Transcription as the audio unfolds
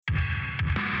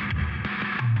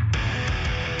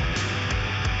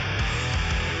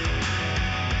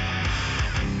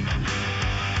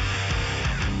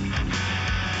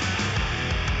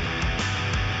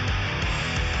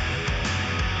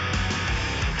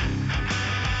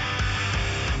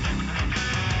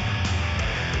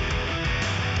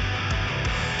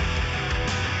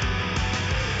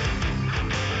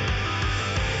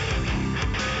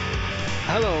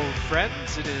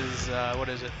friends. It is, what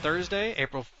is it, Thursday,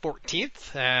 April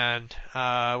 14th, and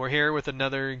we're here with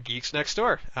another Geeks Next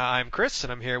Door. I'm Chris,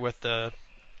 and I'm here with the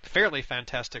fairly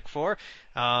fantastic four.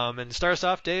 And to start us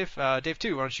off, Dave, Dave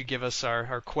 2, why don't you give us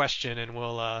our question, and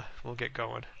we'll get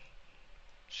going.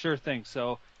 Sure thing.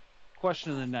 So,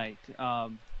 question of the night.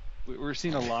 We're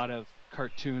seeing a lot of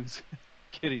cartoons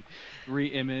getting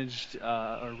re-imaged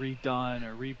or redone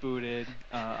or rebooted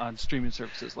on streaming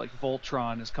services. Like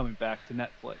Voltron is coming back to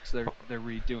Netflix. They're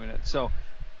redoing it. So,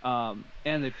 and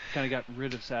they've kind of gotten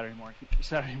rid of Saturday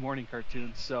morning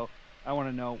cartoons. So, I want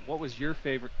to know, what was your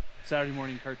favorite Saturday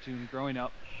morning cartoon growing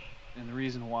up, and the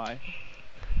reason why?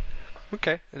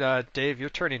 Okay, Dave, you're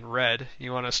turning red.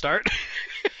 You want to start?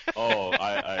 Oh,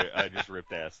 I just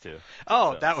ripped ass too.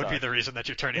 Oh, So, that would sorry. be the reason that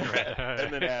you're turning red.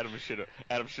 And then Adam shit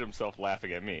himself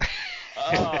laughing at me.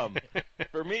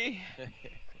 For me,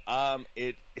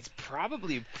 it's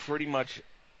probably pretty much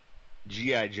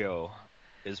G.I. Joe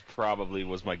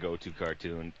was my go-to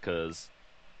cartoon because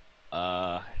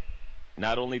not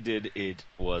only did it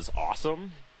was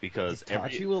awesome because it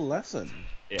taught you a lesson.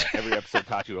 Yeah, every episode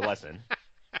taught you a lesson.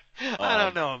 I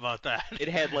don't know about that. It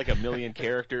had like a million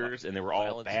characters, and they were all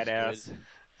Violence badass.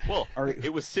 Well,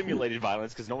 it was simulated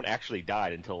violence because no one actually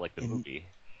died until like the movie.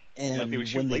 And like, they would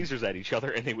shoot lasers at each other,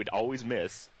 and they would always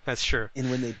miss. That's true. And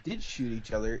when they did shoot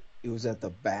each other, it was at the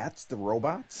bats, the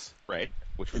robots. Right.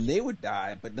 And they would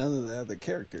die, but none of the other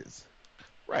characters.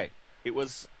 Right. It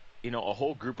was, a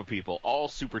whole group of people, all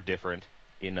super different.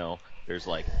 There's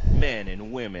like men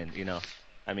and women.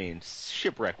 I mean,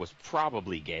 Shipwreck was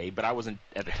probably gay, but I wasn't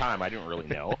at the time. I didn't really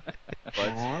know. But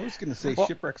I was going to say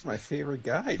Shipwreck's my favorite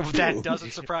guy. Too. That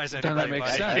doesn't surprise anybody. That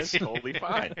makes sense. That's totally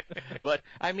fine. But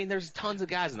I mean, there's tons of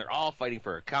guys, and they're all fighting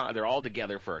for they're all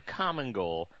together for a common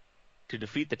goal to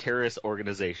defeat the terrorist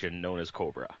organization known as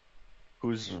Cobra,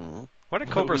 who's what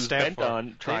did Cobra stand bent for?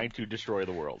 on trying to destroy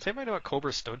the world. Does anybody know what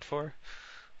Cobra stood for?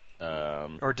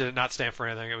 Or did it not stand for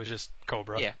anything? It was just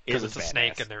Cobra. Yeah, because it's a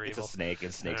snake and they're It's evil. a snake,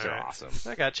 and snakes All are right. awesome.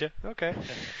 I got you. Okay,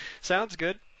 sounds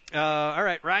good. All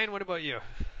right, Ryan, what about you?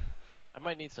 I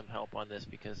might need some help on this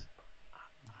because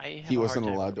I have He a hard wasn't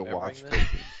time allowed to remembering watch this.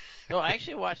 No, I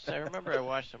actually watched. I remember I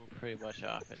watched them pretty much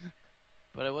often,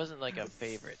 but it wasn't like a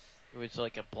favorite. It was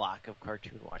like a block of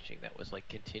cartoon watching that was like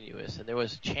continuous, and there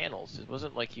was channels. It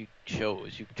wasn't like you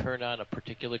chose. You turned on a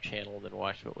particular channel and then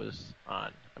watched what was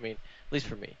on. I mean, at least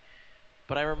for me.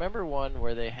 But I remember one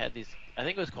where they had these. I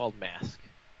think it was called Mask,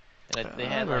 and they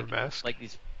had like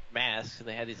these masks, and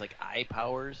they had these like eye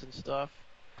powers and stuff.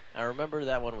 I remember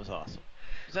that one was awesome.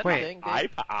 Is that a thing?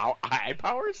 Dave? Eye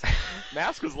powers?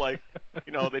 Mask was like,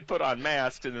 they'd put on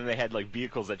masks, and then they had like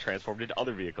vehicles that transformed into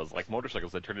other vehicles, like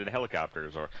motorcycles that turned into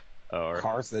helicopters, or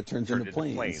cars that turned into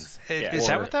planes. Yeah. Is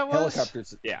that what that was?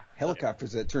 Helicopters. Yeah.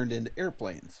 Helicopters that turned into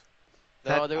airplanes.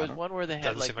 No, there was one where they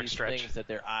had like like these Stretch. things that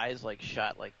their eyes like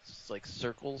shot like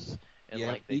circles and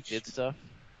Yeah, like they did stuff.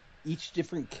 Each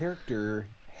different character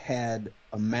had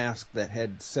a mask that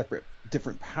had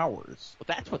different powers. Well,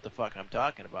 that's what the fuck I'm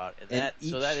talking about. And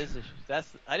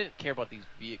that's I didn't care about these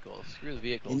vehicles. Screw the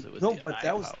vehicles. It was the eye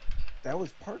power. That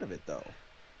was part of it though.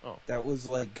 Oh. That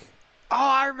was like. Oh,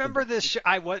 I remember this show.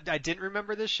 I didn't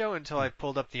remember this show until I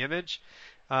pulled up the image.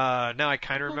 Now I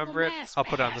kind of remember it. I'll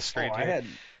put it on the screen here.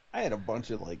 I had a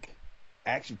bunch of like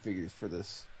action figures for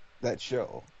that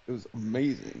show. It was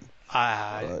amazing.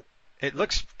 It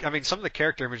looks. I mean, some of the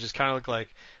character images kind of look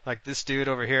like this dude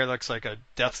over here looks like a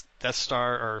Death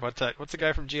Star, or what's the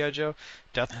guy from G.I. Joe?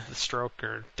 Deathstroke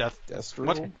or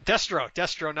Deathstroke.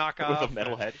 Destro knockoff with a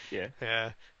metal head. Yeah.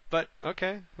 Yeah. But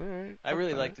okay, all right. I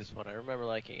really like this one. I remember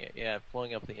liking it. Yeah,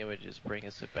 pulling up the images, bringing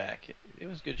it back. It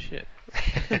was good shit.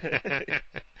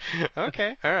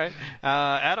 Okay, all right.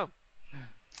 Adam.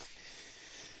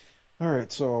 All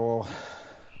right, so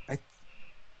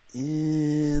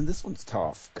this one's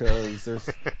tough because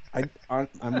I'm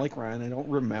like Ryan. I don't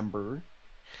remember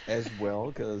as well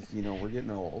because we're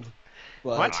getting old.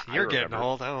 But What? You're getting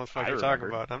old. I don't know what the fuck you're talking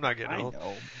about. I'm not getting old.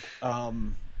 I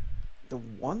know. The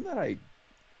one that I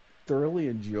thoroughly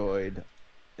enjoyed,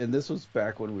 and this was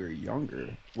back when we were younger,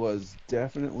 was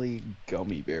definitely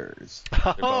Gummy Bears.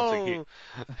 Oh,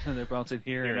 They're bouncing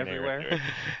here and everywhere.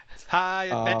 High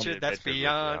adventure that's Adventure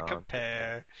beyond beyond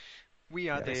compare. We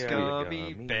are the Yes,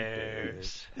 Gummy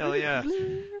Bears. Hell yeah.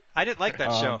 I didn't like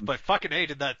that show, but fucking A,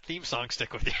 did that theme song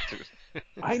stick with you?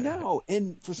 I know,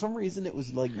 and for some reason it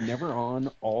was like never on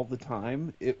all the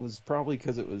time. It was probably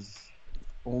because it was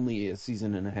only a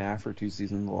season and a half or 2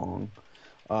 seasons long.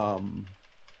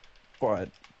 But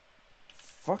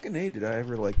fucking A, did I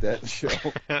ever like that show.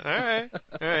 All right.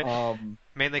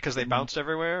 Mainly because they bounced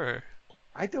everywhere, or?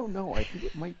 I don't know. I think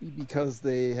it might be because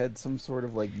they had some sort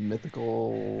of like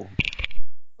mythical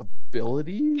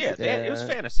ability. Yeah, it was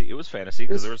and fantasy. It was fantasy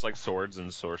because It's- there was like swords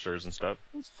and sorcerers and stuff.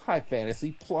 It was high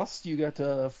fantasy. Plus, you got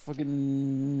to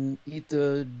fucking eat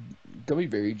the gummy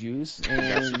berry juice. You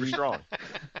got super And strong.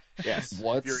 Yes.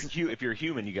 What's- If you're a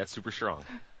human, you got super strong.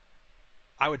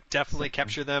 I would definitely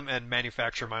capture them and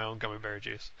manufacture my own gummy berry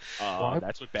juice.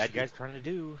 That's what bad guys trying to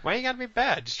do Why you gotta be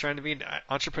bad? Just trying to be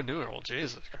entrepreneurial.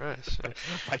 Jesus Christ.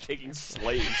 by taking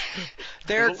slaves,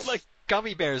 They're like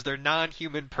gummy bears. They're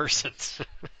non-human persons.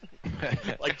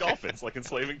 like dolphins, like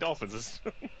enslaving dolphins.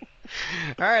 All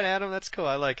right, Adam, that's cool.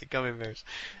 I like it. Gummy bears.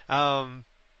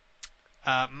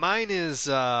 Mine is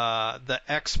the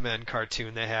X-Men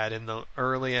cartoon they had in the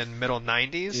early and middle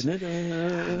 90s.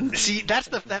 Da-da-da. See, that's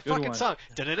that Good fucking one. song.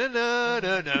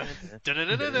 Da-da-da-da-da-da,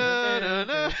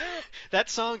 da-da-da-da-da-da. That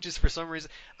song, just for some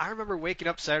reason, I remember waking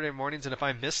up Saturday mornings, and if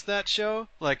I missed that show,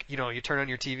 like, you turn on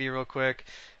your TV real quick,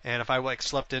 and if I like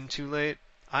slept in too late,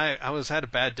 I had a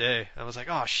bad day. I was like,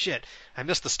 oh shit, I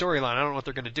missed the storyline. I don't know what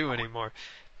they're gonna do anymore.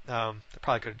 I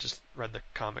probably could have just read the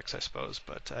comics, I suppose,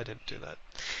 but I didn't do that.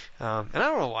 And I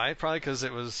don't know why. Probably because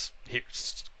it was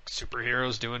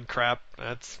superheroes doing crap.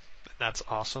 That's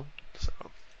awesome. So,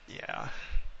 yeah.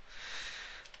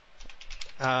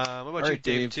 What about All you, right,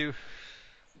 Dave? Dave. Too.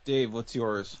 Dave, what's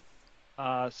yours?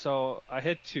 So I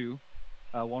had two.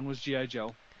 One was G.I.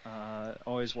 Joe.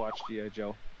 Always watched G.I.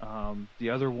 Joe. The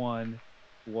other one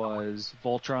was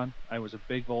Voltron. I was a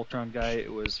big Voltron guy.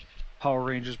 It was Power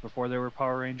Rangers before there were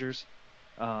Power Rangers.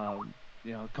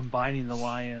 Combining the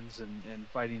lions and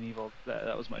fighting evil.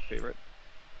 That was my favorite.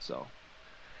 So,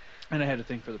 and I had a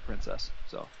thing for the princess.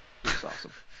 So it was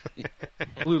awesome.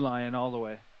 Blue Lion all the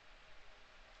way.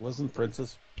 Wasn't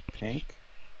Princess pink?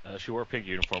 She wore a pink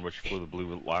uniform, but she flew the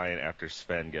blue lion after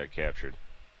Sven got captured.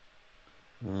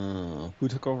 Who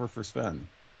took over for Sven?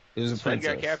 It was a Sven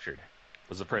princess. got captured.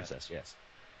 Was the princess? Yes.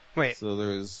 Wait, So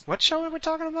there's what show are we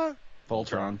talking about?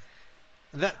 Voltron.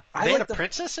 That I they had like a the-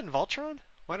 princess in Voltron?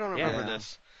 Why don't I remember Yeah.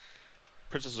 this?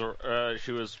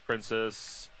 She was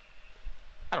Princess.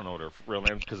 I don't know what her real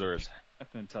name is because there was I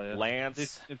couldn't tell you.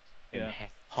 Lance And and yeah.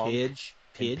 Hunk Pidge.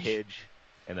 and Pidge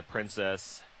and the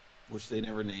princess. Which they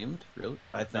never named, really?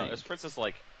 I No, think. it was Princess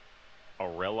like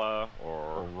Aurora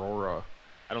or Aurora.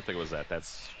 I don't think it was that.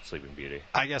 That's Sleeping Beauty.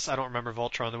 I guess I don't remember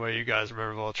Voltron the way you guys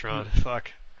remember Voltron.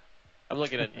 Fuck. I'm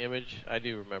looking at an image. I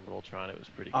do remember Ultron. It was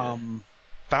pretty good.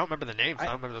 If I don't remember the names, I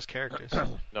don't remember those characters.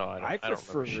 No, I don't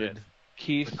remember shit.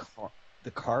 Keith.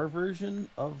 The car version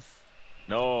of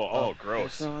No, oh,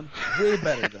 gross. Voltron. Way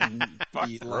better than Fuck,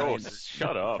 the gross. line.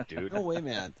 Shut up, dude. No way,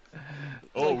 man.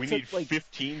 Oh, Like, we took, need like-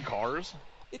 15 cars?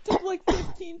 It took like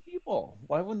 15 people.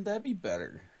 Why wouldn't that be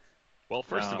better? Well,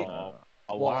 first of No. all,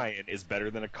 a Well- lion is better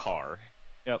than a car.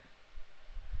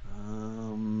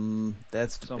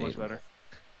 That's So much debatable. better.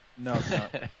 No, it's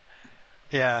not.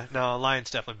 Yeah, no, Lion's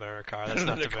definitely better than a car. That's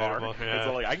not than a car. debatable. It's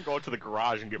Yeah. like I can go out to the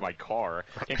garage and get my car.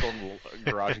 I can't go in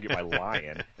the garage and get my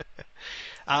lion.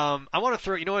 I want to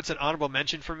throw. You know what's an honorable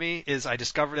mention for me is I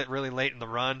discovered it really late in the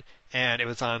run, and it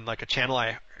was on like a channel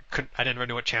I didn't even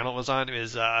know what channel it was on. It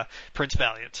was Prince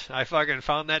Valiant. I fucking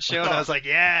found that show and I was like,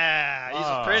 yeah, he's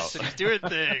a prince and he's doing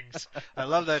things. I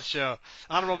love that show.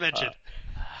 Honorable mention.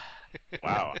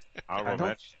 Wow. Honorable don't-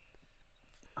 mention.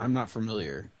 I'm not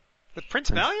familiar. With Prince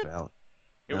Valiant?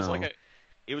 It was No.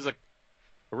 like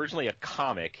originally a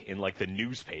comic in like the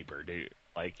newspaper, dude.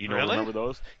 Like Really? remember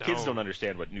those? Kids No. don't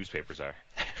understand what newspapers are.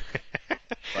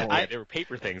 Oh, But, they were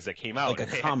paper things that came out. Like a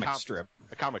and they had comic comics. strip.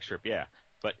 A comic strip, yeah.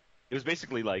 But it was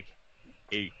basically like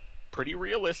a pretty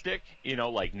realistic,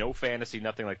 like no fantasy,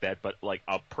 nothing like that, but like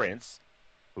a prince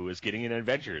who is getting in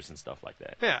adventures and stuff like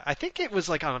that. Yeah, I think it was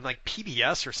like on like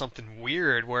PBS or something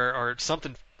weird or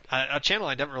something. A channel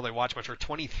I never really watched much, or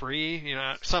 23,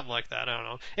 something like that. I don't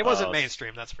know. It wasn't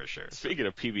mainstream, that's for sure. Speaking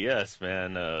of PBS,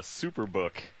 man,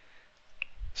 Superbook.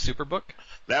 Superbook?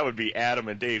 That would be Adam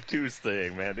and Dave two's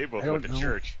thing, man. They both I went to don't know.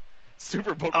 church.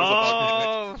 Superbook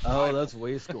was about Oh, Oh, that's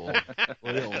way school.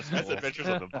 Way old that's school. adventures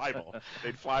of the Bible.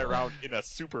 They'd fly around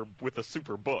with a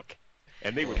super book,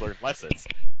 and they would learn lessons.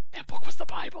 That book was the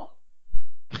Bible.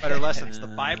 better lessons, the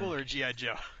Bible or G.I.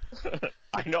 Joe?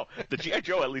 I know. The G.I.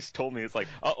 Joe at least told me it's like,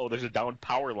 there's a down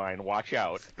power line. Watch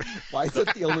out. Why is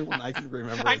that the only one I can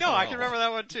remember? I know, as I well? can remember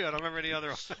that one too. I don't remember any other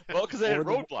one. Well, because they had Or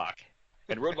the- Roadblock,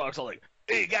 and Roadblock's all like,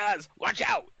 "Hey guys, watch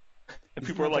out!" And Isn't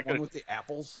people were that like, the one with the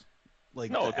apples.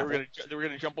 Like "No, the they were apple-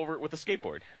 gonna jump over it with a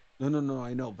skateboard." No,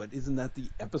 I know, but isn't that the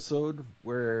episode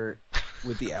where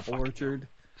with the apple orchard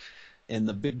and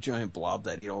the big giant blob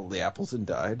that ate all the apples and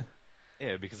died?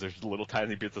 Yeah, because there's little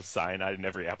tiny bits of cyanide in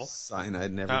every apple.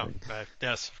 Cyanide and Oh, everything.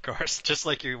 yes, of course. Just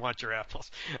like you want your apples.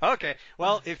 Okay,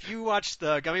 well, if you watch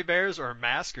the Gummy Bears or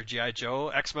Mask or G.I. Joe,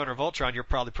 X-Men or Voltron, you're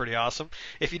probably pretty awesome.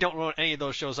 If you don't know what any of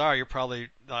those shows are, you're probably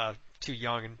too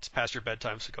young and it's past your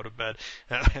bedtime, so go to bed.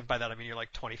 And by that I mean you're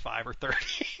like 25 or 30.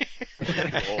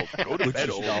 Old. Go to Which bed,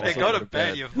 you old. should also Hey, go to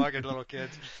bed, you fucking little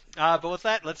kids. But with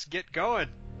that, let's get going.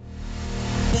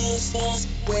 This is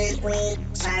when we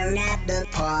turn up the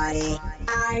party.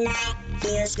 All night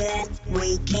feels good,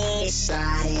 we can't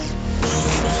decide it.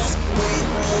 This is when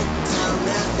we turn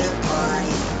up the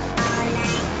party. All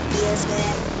night feels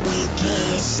good, we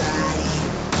can't decide it.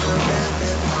 Turn up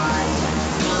the party,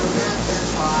 turn up the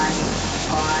party,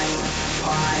 party,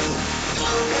 party.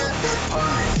 Turn up the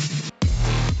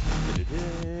party.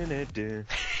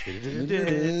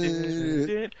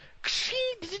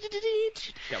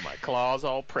 Got my claws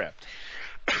all prepped.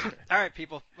 All right,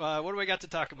 people. What do we got to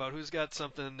talk about? Who's got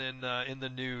something in the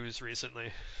news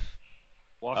recently?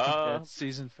 Walking Dead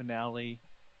season finale.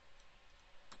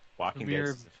 Walking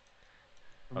Premiere Dead.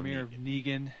 Premiere of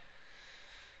Negan.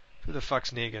 Who the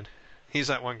fuck's Negan? He's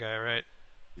that one guy, right?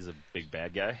 He's a big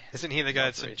bad guy. Isn't he the guy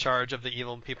that's in charge of the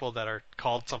evil people that are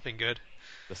called something good?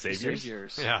 The saviors.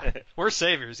 Saviors. Yeah, we're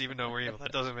saviors even though we're evil.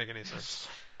 That doesn't make any sense.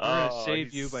 We're gonna Oh,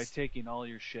 save he's- you by taking all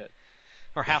your shit.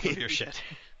 Or half of your shit.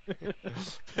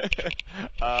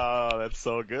 Oh, that's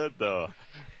so good though.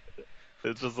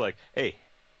 It's just like, hey,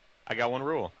 I got one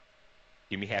rule.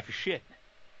 Give me half your shit.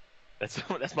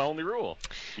 That's my only rule.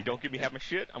 You don't give me half my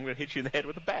shit, I'm gonna hit you in the head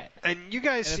with a bat. And you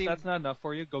guys And if seem that's not enough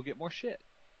for you, go get more shit.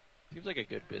 Seems like a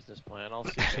good business plan. I'll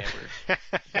see Amber.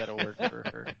 That'll work for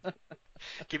her.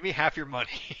 give me half your money.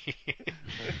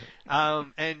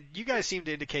 And you guys seem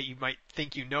to indicate you might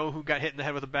think you know who got hit in the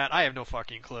head with a bat. I have no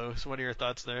fucking clue. So what are your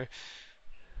thoughts there?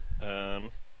 I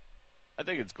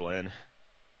think it's Glenn.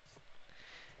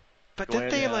 But Glenn,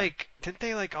 didn't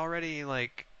they already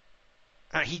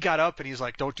he got up and he's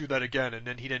like, don't do that again, and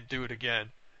then he didn't do it again.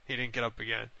 He didn't get up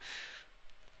again.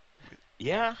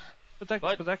 Yeah. But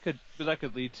that could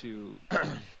lead to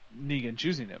Negan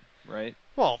choosing him, right?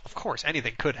 Well, of course,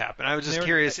 anything could happen. I was just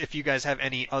curious if you guys have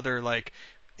any other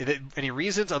any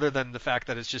reasons other than the fact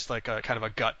that it's just like a kind of a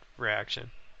gut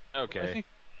reaction. Okay. I think,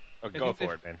 Go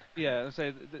for it, man. yeah,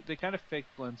 they kind of faked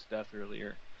Glenn's death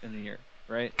earlier in the year,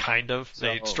 right? Kind of.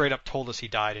 They So- straight up told us he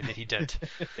died, and he didn't.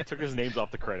 They took his names off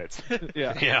the credits.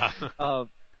 Yeah. Yeah.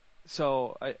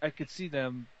 So I could see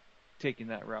them taking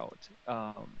that route.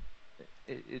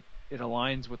 It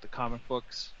aligns with the comic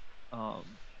books,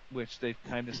 which they've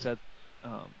kind of said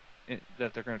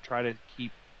that they're going to try to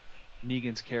keep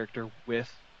Negan's character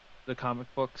with the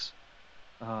comic books,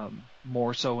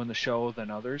 more so in the show than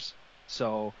others.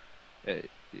 So it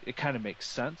kind of makes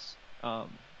sense.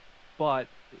 But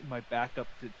my backup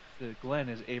to Glenn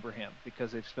is Abraham,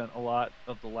 because they've spent a lot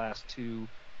of the last 2-3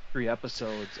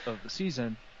 episodes of the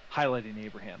season highlighting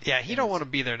Abraham. Yeah, he don't want to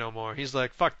be there no more. He's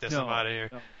like, fuck this, I'm out of here.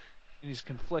 No. And he's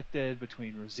conflicted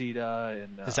between Rosita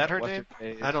and Is that her what's name?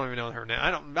 face. I don't even know her name.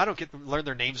 I don't get to learn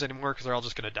their names anymore because they're all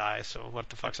just gonna die. So what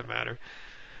the fuck's it matter?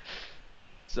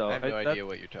 So I have no idea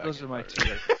what you're talking those are my about.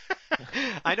 two.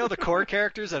 I know the core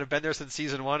characters that have been there since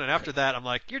season 1, and after that, I'm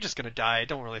like, you're just gonna die. It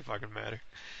don't really fucking matter.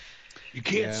 You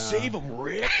can't Yeah. save him,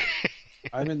 Rick.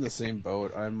 I'm in the same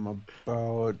boat. I'm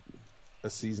about a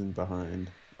season behind.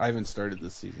 I haven't started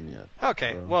this season yet.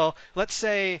 Okay, So- well, let's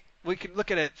say we can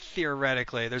look at it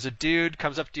theoretically. There's a dude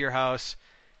comes up to your house.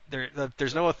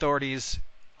 There's no authorities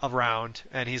around,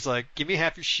 and he's like, "Give me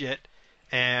half your shit,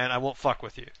 and I won't fuck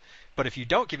with you. But if you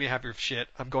don't give me half your shit,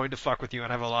 I'm going to fuck with you,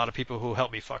 and I have a lot of people who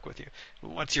help me fuck with you."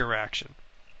 What's your reaction?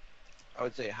 I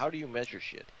would say, how do you measure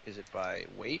shit? Is it by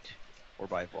weight or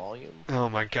by volume? Oh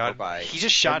my god, Or he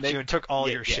just shot and then- you and took all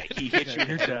Yeah, your yeah, shit. He hit you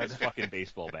You're with dead. his fucking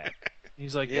baseball bat.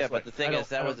 He's like, Yeah, "Guess but what? the thing I is,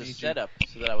 that don't was a need you." setup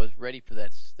so that I was ready for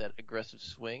that aggressive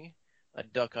swing.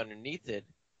 I'd duck underneath it,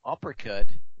 uppercut,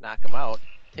 knock him out,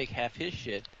 take half his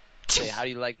shit. Say, how do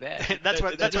you like that? that's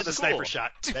what the is sniper cool.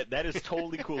 shot. That is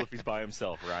totally cool if he's by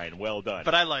himself, Ryan. Well done.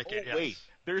 But I like Oh, it. Yes. wait,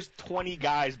 there's 20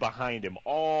 guys behind him,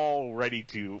 all ready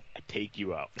to take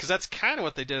you out. Because that's kind of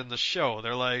what they did in the show.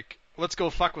 They're like, let's go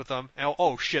fuck with them. And,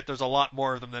 oh shit, there's a lot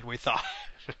more of them than we thought.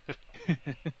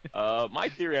 My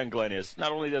theory on Glenn is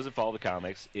not only does it follow the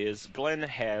comics, is Glenn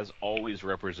has always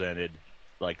represented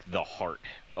like the heart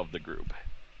of the group.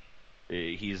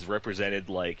 He's represented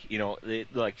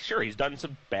sure, he's done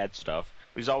some bad stuff,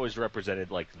 but he's always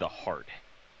represented like the heart.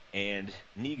 And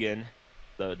Negan,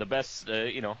 the best,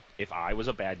 if I was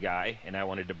a bad guy and I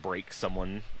wanted to break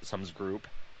someone's group,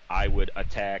 I would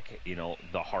attack,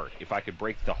 the heart. If I could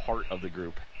break the heart of the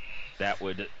group,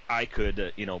 I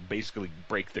could basically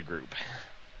break the group.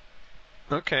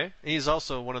 Okay. He's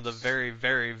also one of the very,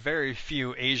 very, very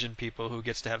few Asian people who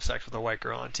gets to have sex with a white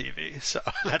girl on TV, so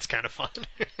that's kind of fun.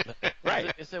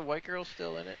 Right. Is the white girl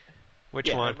still in it? Which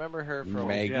Yeah, I one? remember her from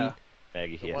Maggie. Yeah.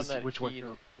 Maggie, the yes. one that Which he white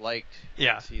girl? liked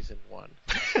Yeah. in season 1.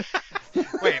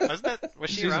 Wait, was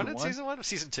she Season around in one? season 1 or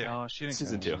season 2? No, she didn't.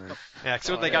 Season come 2. in. Yeah,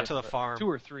 so when Oh, they yeah, got to the but farm, 2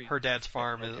 or 3. her dad's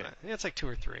farm is, Okay. yeah, it's like 2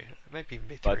 or 3. It might be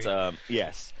 3. But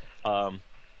yes, Is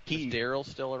he Daryl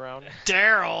still around?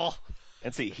 Daryl!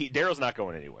 and see, Daryl's not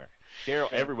going anywhere.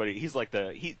 Daryl, everybody, he's like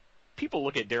people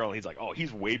look at Daryl and he's like, oh,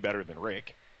 he's way better than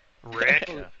Rick. Rick?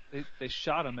 They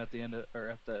shot him at the end or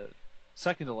at the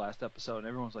second to last episode, and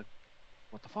everyone's like,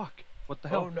 "What the fuck? What the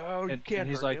hell?" Oh no, you and, can't and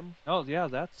he's hurt like, him. "Oh yeah,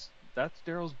 that's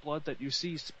Daryl's blood that you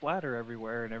see splatter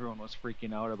everywhere," and everyone was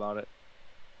freaking out about it.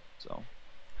 So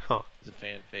He's a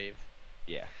fan fave.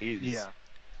 Yeah, he's,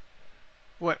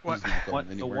 What? He's not going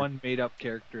the anywhere. one made up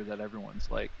character that everyone's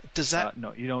like, Does that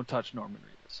no, you don't touch Norman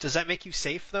Reedus. does that make you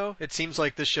safe though? It seems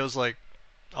like this show's like,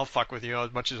 I'll fuck with you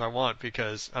as much as I want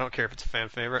because I don't care if it's a fan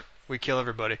favorite. We kill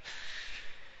everybody.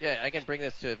 Yeah, I can bring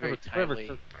this to a very Whatever timely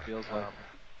Kirk feels like.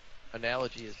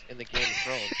 analogy is in the Game of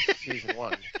Thrones season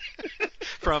 1.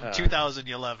 From Uh,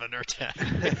 2011 or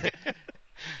 10.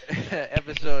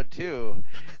 Episode 2,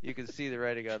 you can see the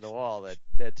writing on the wall that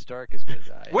Ned Stark is going to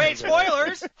die. Wait,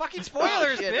 spoilers! Fucking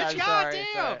spoilers, Oh, shit, bitch! I'm God sorry,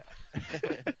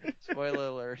 damn! Spoiler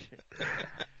alert.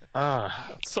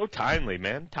 so timely,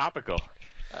 man. Topical.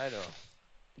 I know.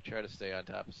 Try to stay on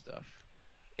top of stuff.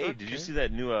 Hey, did you see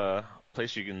that new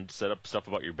place you can set up stuff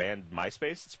about your band,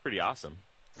 MySpace? It's pretty awesome.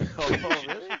 Oh,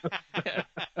 really?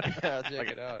 I'll check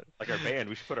it out. Like our band,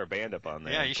 we should put our band up on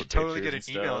there. Yeah, and you should put totally get an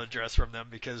pictures and email stuff. address from them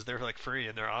because they're like free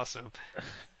and they're awesome.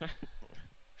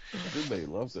 Everybody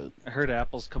loves it. I heard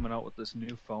Apple's coming out with this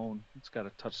new phone. It's got a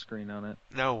touch screen on it.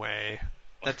 No way.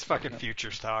 That's fucking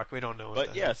future stock. We don't know what But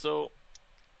that yeah, is. so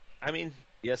I mean,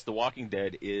 yes, The Walking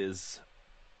Dead is.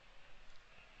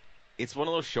 It's one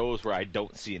of those shows where I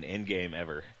don't see an end game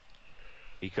ever,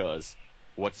 because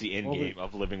what's the end Well, game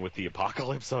of living with the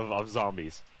apocalypse of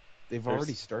zombies? They've There's-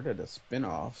 already started a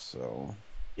spin-off, so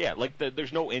Yeah, like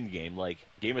there's no end game. Like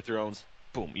Game of Thrones,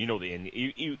 boom, you know the end.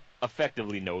 You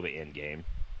effectively know the end game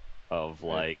of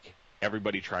like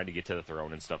everybody trying to get to the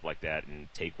throne and stuff like that and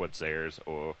take what's theirs.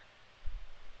 Or,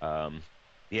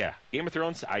 yeah, Game of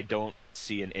Thrones, I don't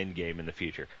see an end game in the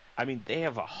future. I mean, they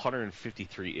have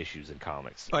 153 issues in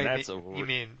comics. Oh, And you, that's mean, you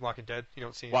mean Walking Dead? You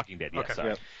don't see it? Walking Dead. Yeah, Okay. sorry.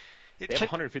 Yep. It- They have can-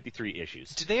 153 issues.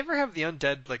 do they ever have the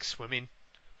undead like swimming?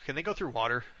 Can they go through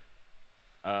water?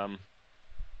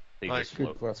 They Like- just good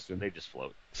float. question. They just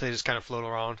float. So they just kind of float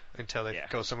around until they Yeah.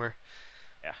 go somewhere?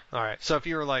 Yeah. Alright, so if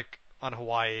you were like on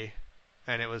Hawaii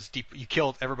and it was deep, you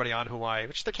killed everybody on Hawaii,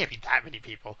 which there can't be that many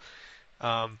people.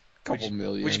 Couple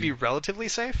million. Would you be relatively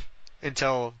safe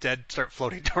until dead start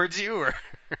floating towards you, or?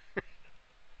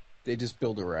 They just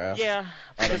build a raft. Yeah, out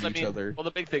because of I each mean, other. well, the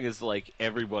big thing is like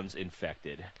everyone's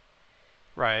infected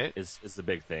Right. is the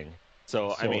big thing.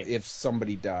 So, So I mean, if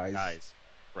somebody dies, guys,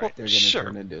 Well, right? they're gonna sure,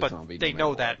 turn into a but zombie. they no know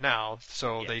matter that what. now,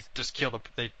 so they Yes. just kill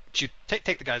they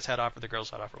take the guy's head off or the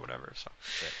girl's head off or whatever. So.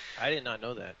 I did not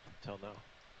know that until now.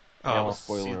 that Oh, was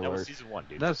spoiler that was alert. season 1,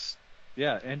 dude. That's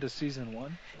end of season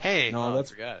 1. hey, No, Oh, I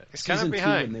that's forgot it. it's kind season of 2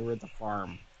 behind. when they were at the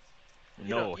farm.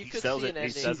 No, you he could sells see it. an He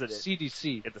ending. says it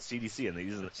CDC. at the CDC in the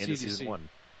end of CDC. season 1.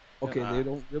 Okay, Uh-huh.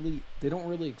 they don't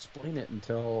really explain it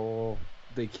until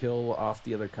they kill off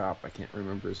the other cop. I can't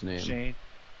remember his name. Shane.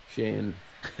 Shane.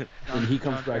 And he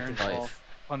comes John back to Barenthal, life.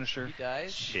 Punisher. He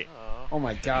dies? Shit. Oh. Oh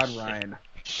my God, Ryan.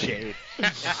 Shit.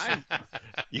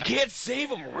 You can't save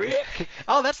him, Rick.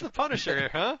 Oh, that's the Punisher,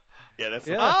 huh? Yeah, that's.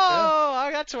 Yeah. Oh,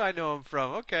 that's who I know him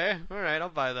from. Okay, all right, I'll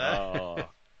buy that. Oh,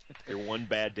 you're one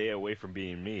bad day away from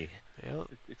being me. Yeah.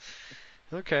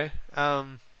 Okay.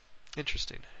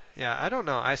 Interesting. Yeah, I don't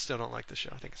know. I still don't like the show.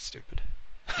 I think it's stupid.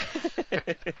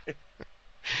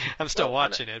 I'm still Well,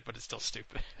 watching it, but it's still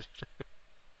stupid.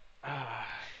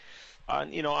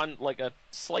 On like a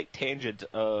slight tangent,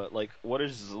 like what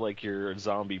is like your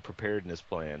zombie preparedness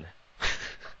plan?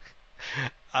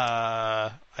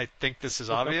 I think this is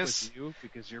Hook up obvious. with you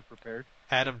because you're prepared.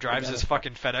 Adam drives his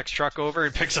fucking FedEx truck over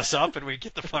and picks us up, and we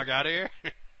get the fuck out of here.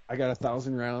 I got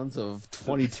 1,000 rounds of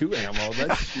 22 ammo.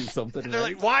 That should do something. They're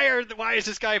right? like, why is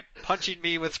this guy punching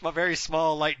me with very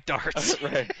small light darts?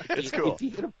 Right, it's cool. If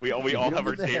you hit him, We all if you hit have him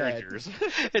our in the head, derringers.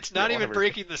 It's not Yeah, even whatever.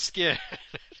 breaking the skin.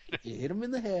 if you hit him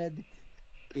in the head,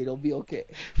 it'll be okay.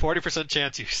 40%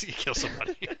 chance you kill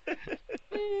somebody.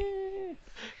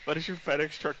 But is your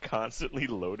FedEx truck constantly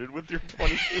loaded with your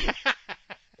 22?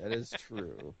 That is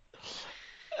true.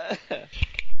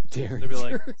 Daring They'd be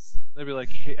like, Tours.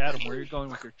 hey, Adam, where are you going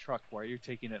with your truck? Why are you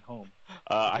taking it home?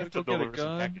 I have to go get a deliver some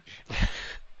gun. package.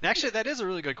 Actually, that is a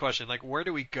really good question. Like, where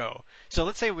do we go? So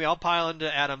let's say we all pile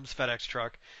into Adam's FedEx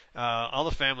truck. All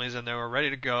the families in there. We're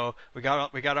ready to go. We got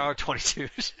our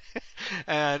 22s.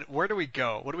 And where do we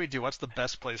go? What do we do? What's the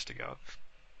best place to go?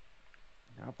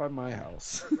 Not by my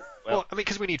house. Well, I mean,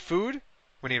 because we need food,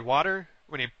 we need water,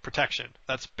 we need protection.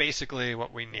 That's basically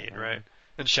what we need, right?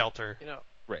 And shelter. You know,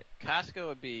 Right. Costco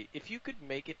would be if you could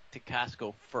make it to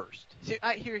Costco first. See,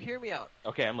 hear me out.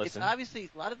 Okay, I'm It's listening. obviously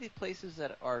a lot of these places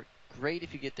that are great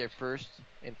if you get there first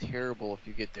and terrible if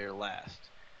you get there last.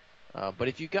 But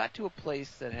if you got to a place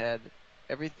that had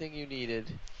everything you needed,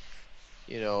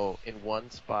 in one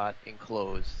spot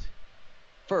enclosed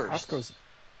first, Costco's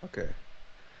okay.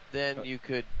 then you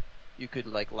could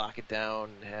like lock it down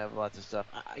and have lots of stuff.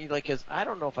 Cause I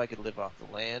don't know if I could live off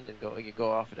the land and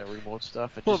go off into remote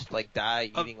stuff and just like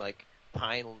die eating like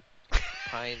pine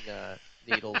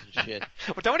needles and shit.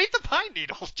 Well, don't eat the pine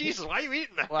needles. Jesus, why are you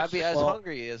eating that? Well, I was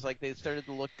hungry. It's like they started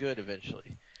to look good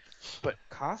eventually.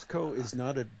 Costco is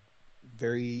not a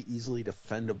very easily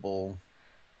defendable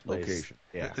Place. location.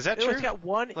 Yeah. Is that It's true? got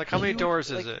one. Like, how many huge,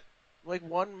 doors like, is it? Like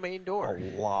one main A door.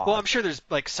 lot. Well, I'm sure there's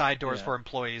like side doors Yeah. for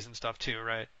employees and stuff too,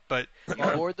 right? But You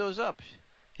board those up.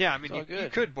 yeah, I mean, It's all you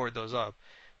good. could board those up.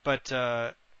 But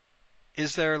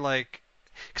is there like,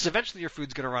 because eventually your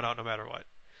food's gonna run out no matter what.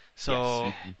 So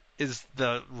Yes. is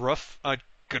the roof a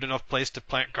good enough place to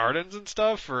plant gardens and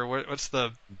stuff, or what's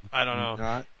the? I don't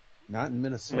know. Not in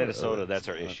Minnesota. Minnesota, that's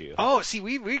our issue. Oh, see,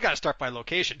 we got to start by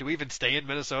location. Do we even stay in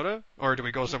Minnesota, or do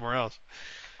we go somewhere else?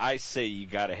 I say you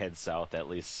gotta head south at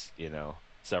least,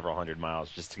 several hundred miles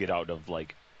just to get out of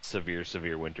like severe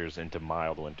winters into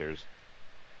mild winters.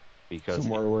 Because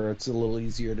Somewhere where it's a little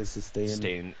easier to sustain.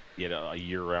 staying, a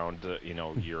year-round,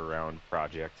 year-round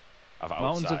project of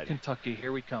Mountains outside. of Kentucky,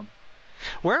 here we come.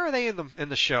 Where are they in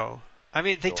the show? I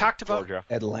mean, they talked about Georgia.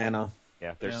 Atlanta.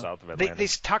 Yeah, they're Yeah. south of they Atlanta. they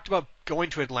talked about going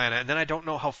to Atlanta, and then I don't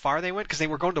know how far they went because they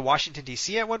were going to Washington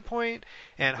D.C. at one point,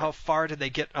 and how far did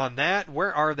they get on that?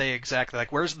 Where are they exactly?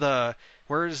 Like, where's what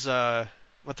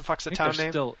the fuck's the I think town they're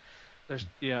name? still, there's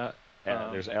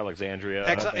There's Alexandria.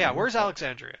 Yeah, where's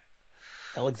Alexandria?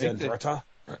 Alexandretta.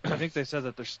 I think they said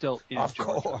that they're still in Of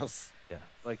Georgia. course.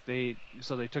 Like they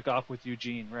took off with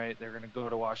Eugene, right? They're going to go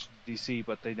to Washington D.C.,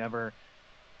 but they never.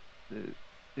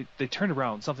 They turned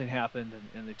around. Something happened,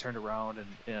 and they turned around,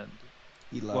 and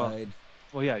He Well, lied.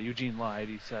 well, yeah, Eugene lied.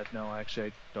 He said, "No, actually,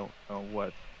 I don't know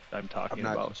what I'm talking I'm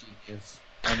not about. a genius.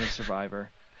 I'm a survivor.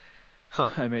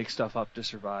 Huh. I make stuff up to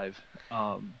survive."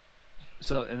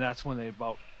 So, and that's when they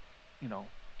about,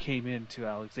 came into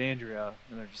Alexandria,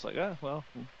 and they're just like, "Oh, well,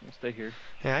 we'll stay here."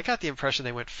 Yeah, I got the impression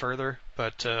they went further,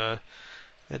 but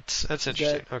that's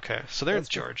interesting. Okay, so they're in That's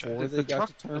Georgia. before The they got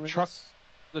truck- to the Terminus? truck-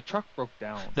 The truck broke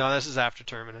down. No, this is after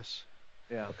Terminus.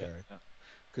 Yeah. Okay. Yeah.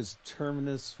 Because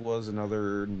Terminus was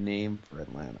another name for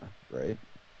Atlanta, right?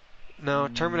 No,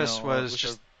 Terminus No, it was was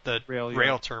just a the rail rail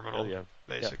yard. terminal, Yeah.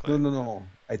 basically. No.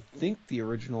 I think the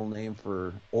original name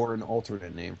or an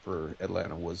alternate name for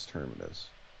Atlanta was Terminus.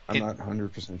 I'm In- not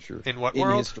 100% sure. In what In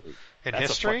world? history. In That's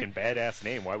history? a fucking badass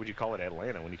name. Why would you call it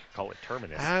Atlanta when you could call it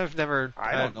Terminus? I've never.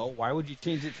 I don't know. Why would you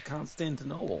change it to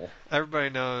Constantinople? Everybody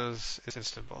knows it's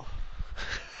Istanbul.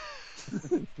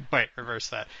 Wait, reverse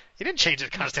that. You didn't change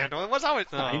it to Constantinople. It was always.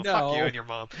 Oh, I fuck know. you and your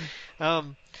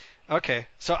mom. Okay,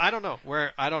 so I don't know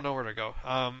where to go.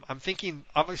 I'm thinking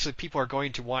obviously people are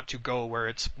going to want to go where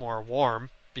it's more warm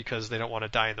because they don't want to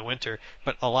die in the winter,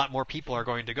 but a lot more people are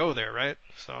going to go there, right?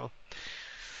 So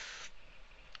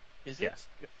Is it? Yes.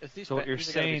 Is these So what you're these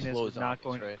gotta be saying is slow we're not zombies,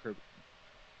 going to right? Kirby.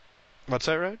 what's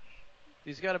that, right?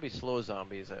 These got to be slow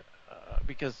zombies,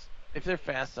 because if they're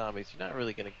fast zombies, you're not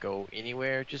really going to go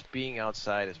anywhere. Just being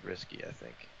outside is risky, I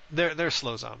think. They're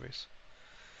slow zombies.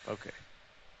 Okay.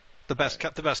 The best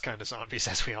kind of zombies,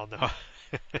 as we all know.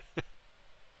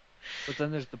 But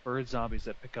then there's the bird zombies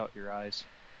that pick out your eyes.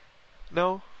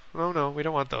 No, we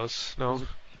don't want those. No.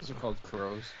 Those are called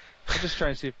crows. I'm just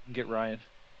trying to see if we can get Ryan.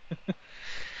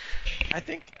 I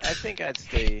think I'd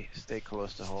stay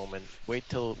close to home and wait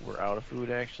till we're out of food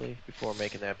actually before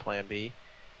making that plan B,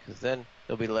 because then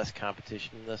there'll be less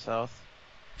competition in the south.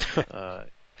 You know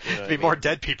There'd what be I more mean?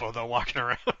 dead people though walking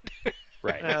around.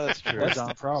 Right. Yeah, that's true. That's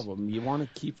the problem. You want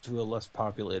to keep to a less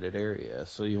populated area,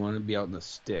 so you want to be out in the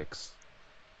sticks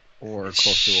or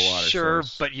close to a water Sure,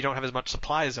 source. but you don't have as much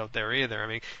supplies out there either. I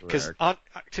mean, because Correct.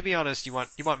 to be honest, you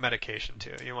want medication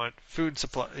too. You want food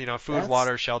supply, food, That's-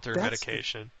 water, shelter, that's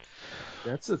medication.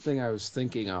 That's the thing I was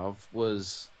thinking of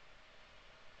was,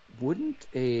 wouldn't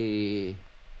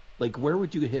where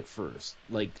would you hit first?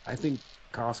 Like, I think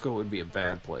Costco would be a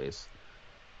bad place.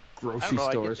 I grocery don't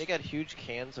know. stores. They got huge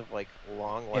cans of like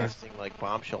long-lasting like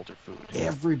bomb shelter food.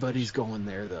 Everybody's going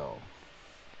there though.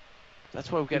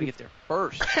 That's why we've got to get there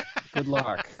first. Good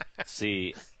luck.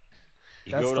 See,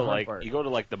 you That's go the to hard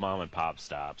part. the mom and pop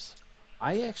stops.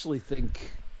 I actually think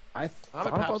I Mom thought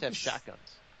and about pops have this.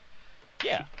 shotguns.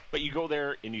 Yeah, but you go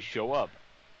there and you show up.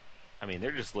 I mean,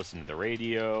 they're just listening to the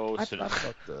radio. I thought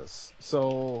about this.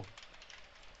 So,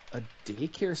 a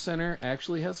daycare center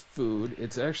actually has food.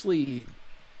 It's actually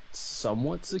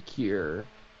somewhat secure,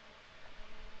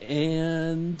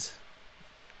 and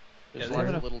There's they lots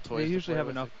have of little toys. They to usually play have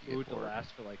with enough if you food get to bored.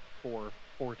 last for like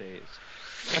four days.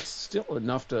 that's still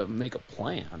enough to make a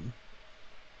plan.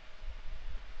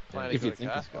 Plan to If go you to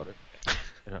think Costco. about it.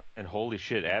 And holy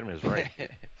shit, Adam is right.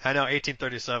 I know,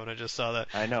 1837. I just saw that.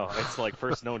 I know. It's like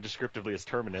first known descriptively as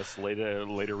Terminus,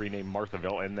 later renamed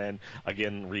Marthaville, and then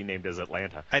again renamed as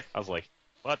Atlanta. I was like,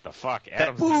 what the fuck?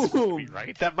 Adam's supposed to be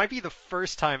right. That might be the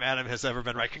first time Adam has ever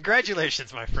been right.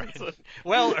 Congratulations, my friend.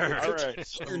 Well earned. All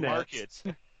right, market.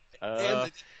 And they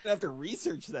didn't have to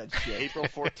research that shit. April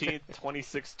 14th,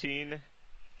 2016.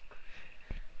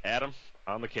 Adam,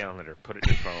 on the calendar. Put it in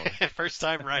your phone. First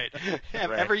time right.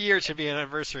 Right. Every year should be an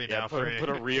anniversary Yeah, now put for you.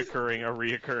 a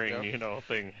reoccurring, Yep.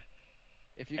 thing.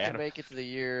 If you Adam. can make it to the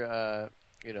year,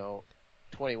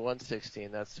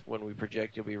 2116, that's when we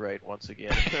project you'll be right once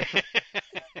again.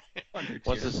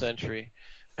 Once a century.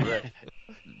 Right.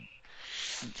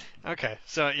 Okay,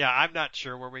 so yeah, I'm not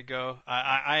sure where we go.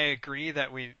 I agree that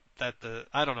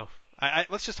I don't know.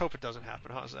 Let's just hope it doesn't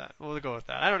happen. How's that? We'll go with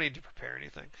that. I don't need to prepare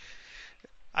anything.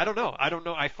 I don't know.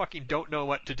 I fucking don't know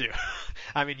what to do.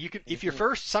 I mean, you can if you're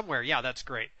first somewhere, yeah, that's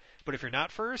great. But if you're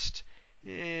not first,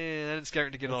 then it's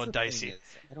starting to get a little dicey.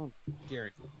 I don't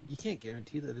guarantee. You can't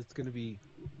guarantee that it's going to be.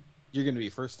 You're going to be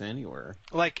first anywhere.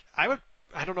 Like I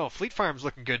don't know. Fleet Farm's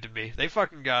looking good to me. They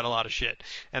fucking got a lot of shit,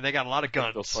 and they got a lot of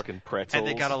guns. Those fucking pretzels. And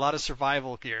they got a lot of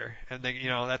survival gear, and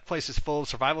that place is full of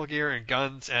survival gear and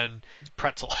guns and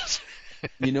pretzels.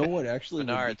 You know what? Actually, would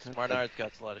be Menards. kind of- Menards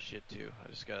got a lot of shit too. I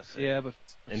just gotta say. Yeah, but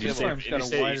And Fleet you Farm's save, got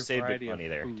and a you wider save big variety of money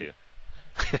there, food.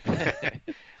 too.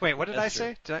 Wait, what did That's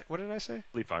I say? What did I say?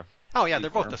 Fleet Farm. Oh yeah, Fleet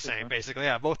they're both Farm. the same basically.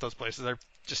 Yeah, both those places. They're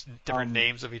just different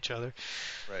names of each other.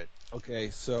 Right. Okay,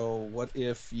 so what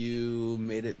if you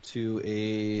made it to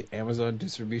a Amazon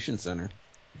distribution center?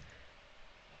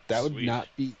 That would Sweet. not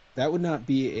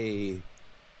be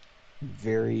a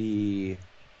very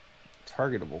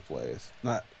targetable place.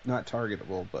 Not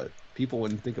targetable, but people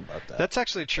wouldn't think about that. That's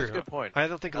actually true. That's a good point. I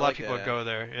don't think a I lot like of people that, would go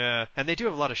there. Yeah, and they do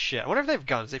have a lot of shit. I wonder if they have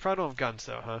guns. They probably don't have guns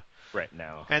though, huh? Right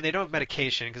now. And they don't have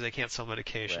medication because they can't sell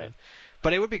medication. Right.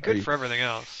 But it would be good you- for everything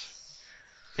else.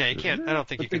 Yeah, you can't. I don't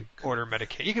think you But can order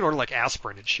medication. You can order like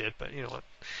aspirin and shit, but you know what?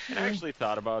 And I actually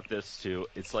thought about this too.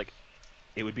 It's like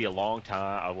it would be a long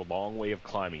way of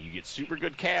climbing. You get super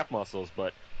good calf muscles,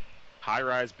 but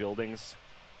high-rise buildings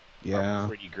yeah. are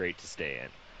pretty great to stay in.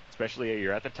 Especially if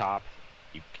you're at the top.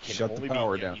 You can Shut the only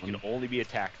power be down. You can only be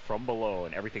attacked from below,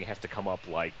 and everything has to come up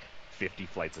like 50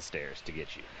 flights of stairs to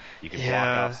get you. You can Yeah.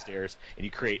 block off stairs, and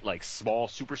you create like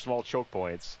super small choke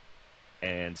points.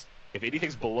 And if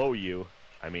anything's below you,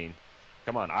 I mean,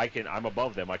 come on, I'm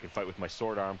above them. I can fight with my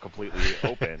sword arm completely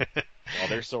open, while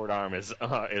their sword arm is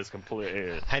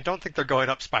completely. I don't think they're going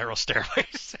up spiral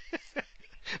stairways,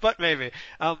 but maybe.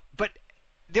 But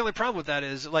the only problem with that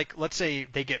is, like, let's say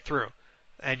they get through,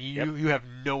 and you have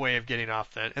no way of getting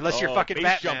off then, unless you're fucking base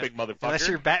Batman. jumping, motherfucker. Unless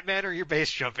you're Batman or you're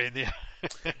base jumping. Yeah.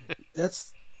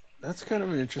 That's kind of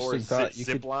an Or interesting thought.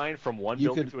 zip line from one you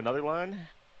building could- to another line.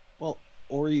 Well,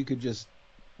 or you could just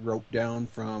rope down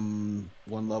from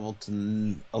one level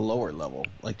to a lower level.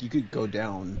 Like you could go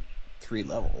down 3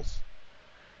 levels.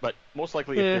 But most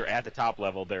likely, Yeah. if they're at the top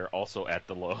level, they're also at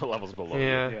the low levels below.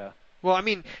 Yeah. Yeah. Well, I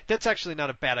mean, that's actually not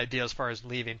a bad idea as far as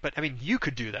leaving. But I mean, you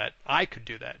could do that. I could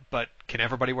do that. But can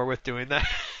everybody we're with doing that?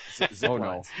 Zip Oh, no.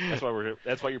 lines.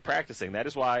 That's why you're practicing. That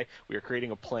is why we are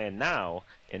creating a plan now.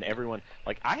 And everyone,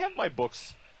 like, I have my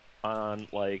books on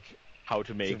like how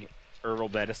to make herbal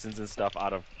medicines and stuff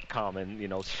out of common,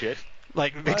 shit.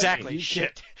 Like exactly, you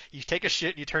shit. You take a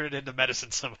shit and you turn it into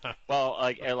medicine somehow. Well,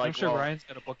 I'm sure well, Ryan's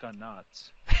got a book on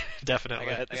knots. Definitely.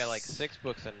 I got like 6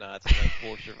 books on knots and like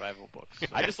 4 survival books. So.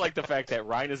 I just like the fact that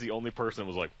Ryan is the only person who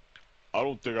was like, I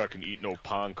don't think I can eat no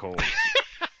pond cones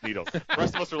needles. The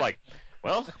rest of us are like,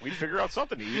 well, we'd figure out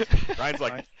something to eat. Ryan's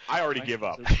like, I already give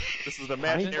up. This is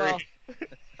imaginary. Well,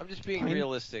 I'm just being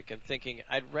realistic and thinking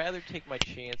I'd rather take my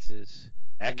chances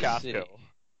At in the Costco. city.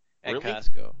 At Really?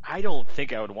 Costco. I don't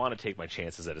think I would want to take my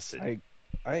chances at a city.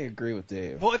 I agree with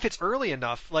Dave. Well, if it's early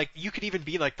enough, like you could even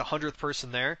be like the 100th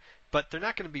person there, but they're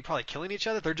not going to be probably killing each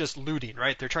other. They're just looting,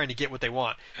 right? They're trying to get what they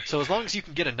want. So as long as you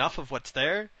can get enough of what's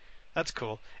there, That's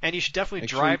cool. And you should definitely Make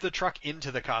sure drive you- the truck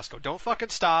into the Costco. Don't fucking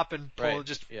stop and pull. Right,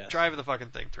 Just yes. drive the fucking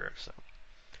thing through. So.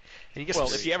 And you get Well,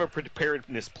 some if you have a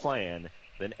preparedness plan,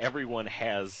 then everyone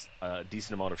has a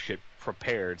decent amount of shit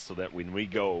prepared so that when we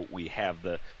go, we have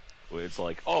the. It's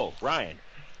like, oh, Ryan,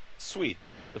 sweet.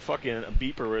 The fucking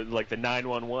beeper, like the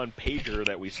 911 pager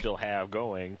that we still have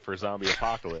going for zombie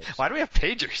apocalypse. Why do we have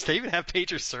pagers? They even have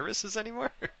pager services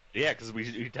anymore? Yeah, because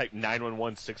we type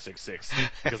 911-666.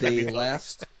 Because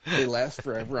They last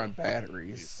forever on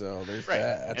batteries, so there's Right.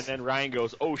 that. And then Ryan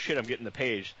goes, oh shit, I'm getting the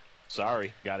page.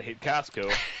 Sorry, gotta hit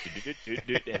Costco.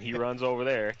 And he runs over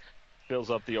there, fills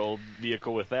up the old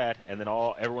vehicle with that, and then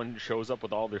everyone shows up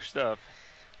with all their stuff.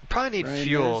 Probably need Ryan,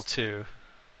 fuel there's- too.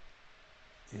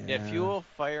 Yeah, fuel,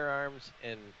 firearms,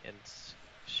 and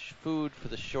food for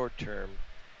the short term.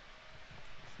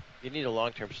 You need a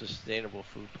long-term sustainable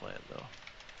food plan, though.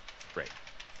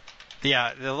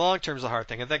 Yeah, the long term's the hard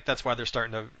thing. I think that's why they're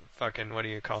starting to fucking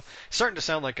starting to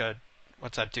sound like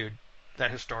what's that dude?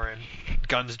 That historian,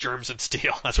 Guns, Germs, and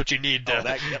Steel. That's what you need.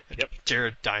 Yep.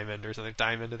 Jared Diamond or something.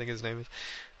 Diamond, I think his name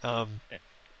is.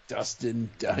 Dustin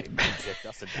Diamond. Yeah,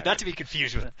 Dustin Not Diamond. to be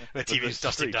confused with TV's the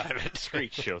Dustin Screech. Diamond.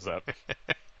 Screech shows up.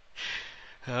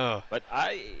 Oh, But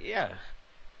I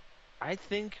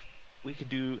think we could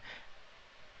do.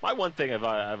 My one thing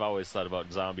I've always thought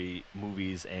about zombie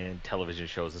movies and television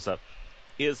shows and stuff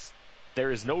is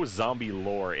there is no zombie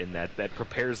lore in that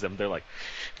prepares them. They're like,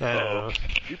 I know.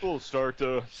 people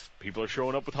are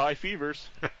showing up with high fevers,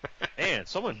 and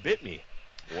someone bit me.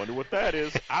 Wonder what that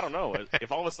is. I don't know.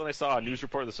 If all of a sudden I saw a news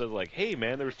report that says like, hey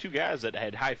man, there was 2 guys that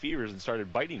had high fevers and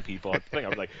started biting people at the thing, I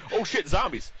was like, oh shit,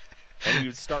 zombies. And we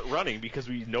would start running because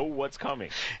we know what's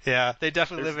coming. Yeah, they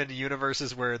definitely live in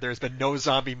universes where there's been no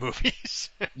zombie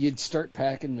movies. You'd start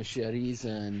packing machetes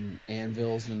and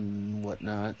anvils and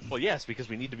whatnot. Well, yes, because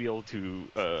we need to be able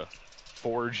to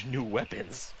forge new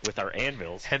weapons with our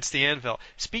anvils. Hence the anvil.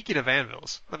 Speaking of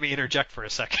anvils, let me interject for a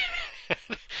second.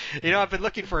 I've been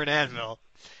looking for an anvil,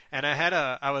 and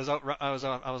I was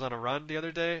on a run the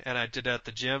other day, and I did it at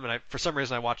the gym, and for some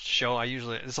reason I watched a show.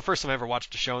 It's the first time I ever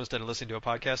watched a show instead of listening to a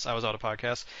podcast. I was on a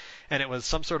podcast, and it was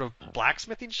some sort of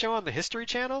blacksmithing show on the History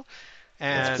Channel.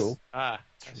 And, That's cool. I've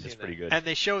That's seen pretty that. good. And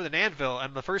they showed an anvil,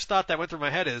 and the first thought that went through my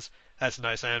head is, that's a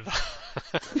nice anvil.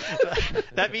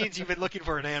 That means you've been looking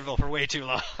for an anvil for way too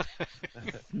long.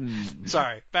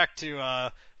 Sorry, back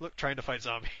to trying to fight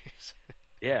zombies.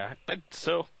 Yeah,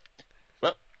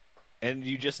 and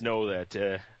you just know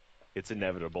that it's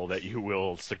inevitable that you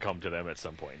will succumb to them at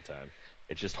some point in time.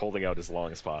 It's just holding out as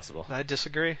long as possible. I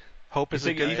disagree. Hope is a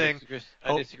think good it- thing. I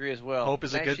Hope- disagree as well. hope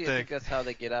is a good Actually, I think thing. that's how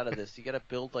they get out of this. You got to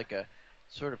build like a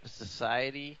sort of a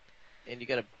society, and you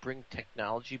got to bring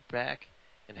technology back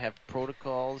and have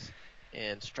protocols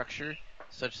and structure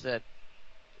such that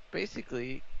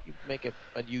basically you make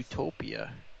a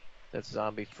utopia that's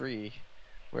zombie free,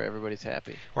 where everybody's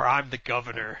happy. Where I'm the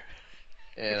governor.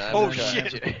 And I'm Oh, in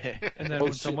charge. shit. And then Oh,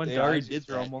 when shit, someone they already dies, you did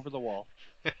throw that. them over the wall.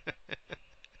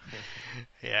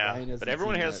 Yeah. Ryan hasn't But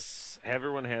everyone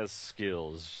seen has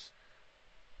skills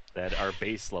that are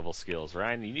base level skills.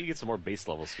 Ryan, you need to get some more base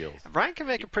level skills. Ryan can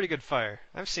make a pretty good fire.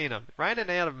 I've seen him. Ryan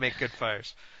and Adam make good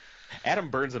fires. Adam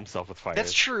burns himself with fire.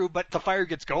 That's true, but the fire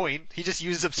gets going. He just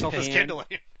uses himself as And- kindling.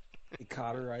 It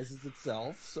cauterizes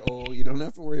itself, so you don't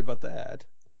have to worry about that.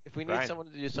 If we need Brian. someone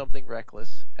to do something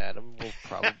reckless, Adam will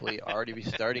probably already be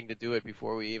starting to do it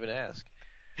before we even ask.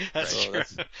 That's So true.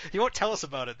 that's- He won't tell us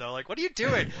about it though. Like, what are you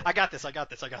doing? I got this. I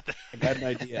got an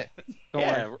idea.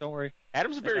 Don't worry.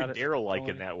 Adam's very got it. Daryl-like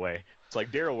Don't in that way. It's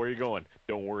like, Daryl, where are you going?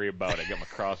 Don't worry about it. I got my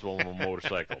crossbow and my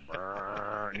motorcycle.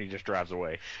 Brrr, and he just drives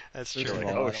away. That's First true. You're of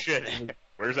like, all, oh I don't shit, believe in-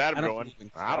 where's I Adam don't going? believe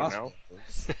in I don't know.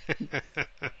 crossbows.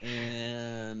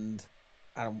 And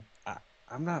I'm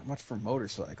not much for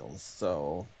motorcycles,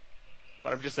 so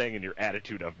But I'm just saying in your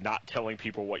attitude of not telling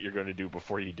people what you're going to do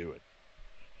before you do it.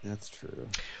 that's true.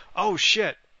 Oh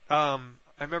shit. I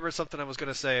remember something I was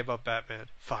gonna say about Batman.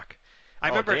 Fuck. I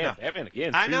remember. Damn, no. Batman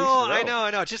again. I 2 know, weeks in a row.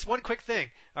 I know. Just one quick thing.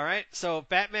 All right. So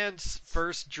Batman's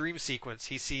first dream sequence,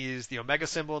 he sees the Omega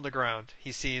symbol in the ground.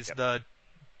 He sees Yep. the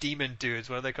demon dudes.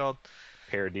 What are they called?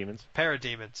 Parademons.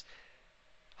 Parademons.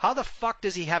 How the fuck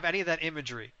does he have any of that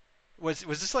imagery? Was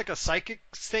this like a psychic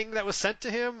thing that was sent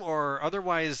to him, or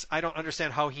otherwise? I don't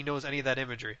understand how he knows any of that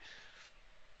imagery.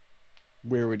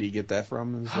 Where would he get that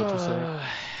from? Is what you're saying?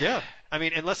 Yeah. I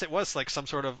mean, unless it was like some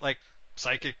sort of like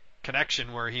psychic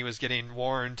connection where he was getting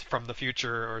warned from the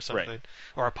future or something, Right.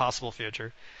 or a possible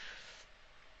future.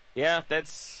 Yeah,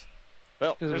 that's...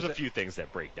 Well, 'Cause it there's was a few things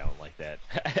that break down like that.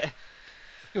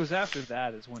 It was after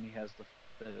that is when he has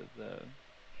the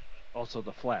also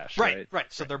the Flash, Right. right?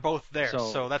 So they're both there.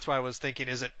 So- So that's why I was thinking,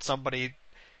 is it somebody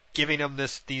giving them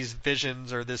these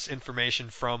visions or this information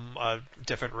from a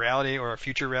different reality or a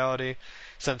future reality,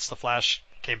 since the Flash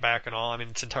came back and all? I mean,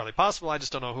 it's entirely possible. I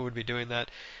just don't know who would be doing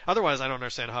that. Otherwise, I don't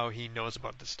understand how he knows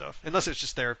about this stuff, unless it's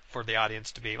just there for the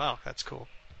audience to be, well, that's cool.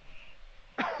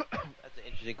 That's an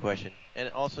interesting question. And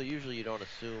also, usually you don't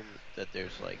assume that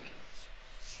there's like,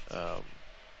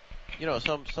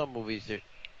 some movies that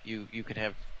you can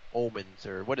have omens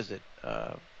or what is it?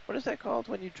 What is that called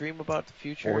when you dream about the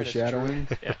future? and it's true? Foreshadowing.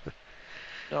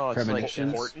 No, it's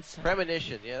Premonitions? Portents? like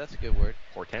premonition. Yeah, that's a good word.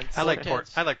 Portents? I like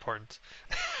Portents. portents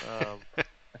Um,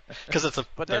 because it's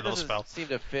but their that little doesn't spell. seem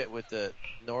to fit with the.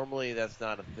 Normally, that's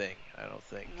not a thing. I don't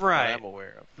think. Right. That I'm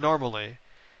aware of. Normally.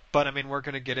 But I mean, we're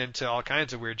gonna get into all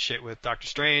kinds of weird shit with Doctor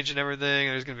Strange and everything.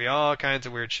 There's gonna be all kinds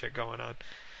of weird shit going on.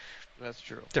 That's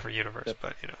true. Different universe, Yep.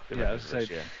 but Yeah, I would say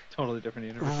totally different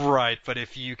universe. Right, but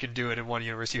if you can do it in one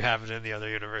universe, you have it in the other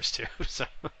universe too. So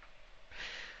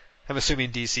I'm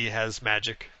assuming DC has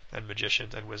magic and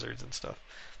magicians and wizards and stuff.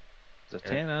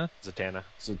 Zatanna. Zatanna.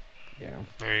 Yeah.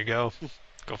 There you go.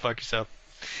 Go fuck yourself.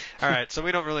 All right, so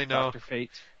we don't really know. Dr.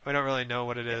 Fate. We don't really know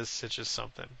what it is. It's just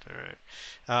something. All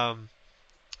right.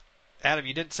 Adam,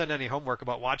 you didn't send any homework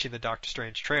about watching the Doctor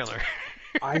Strange trailer.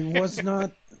 I was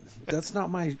not. That's not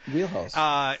my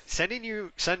wheelhouse.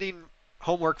 Sending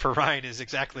homework for Ryan is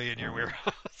exactly in your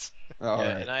wheelhouse. All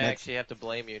Yeah, right. and I Next. actually have to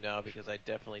blame you now because I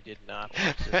definitely did not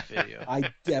watch this video. I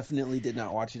definitely did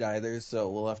not watch it either, so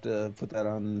we'll have to put that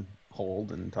on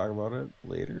hold and talk about it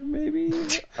later, maybe.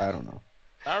 I don't know.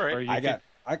 All right. Or you I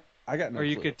could, got no or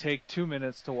you clue. could take 2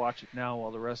 minutes to watch it now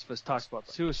while the rest of us talk about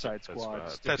Suicide Squad.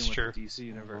 That's sticking with true. The DC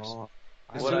universe. Oh,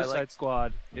 The What I Suicide like-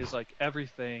 Squad is like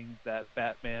everything that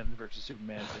Batman versus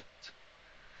Superman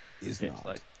is did. not. It's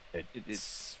like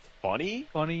It's funny.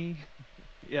 funny.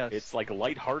 Yes. It's like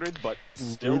lighthearted, but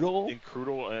still Brutal?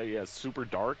 cruel. Yeah, super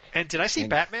dark. And did I see And-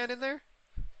 Batman in there?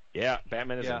 Yeah,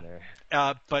 Batman is Yeah. in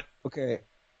there. But Okay.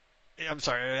 I'm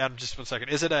sorry, Adam. Just 1 second.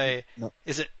 Is it No.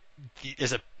 is it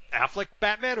Affleck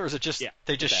Batman, or is it just Yeah,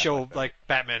 they just it's show Affleck like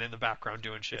Batman in the background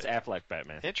doing shit? It's Affleck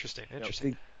Batman.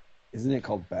 Interesting. Isn't it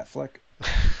called Batfleck?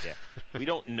 We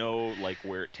don't know like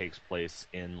where it takes place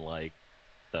in like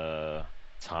the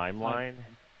timeline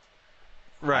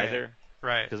Right. either.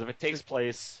 Right. Because if it takes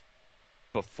place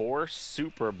before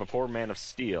Man of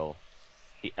Steel,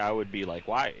 I would be like,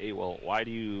 why? Hey, well, why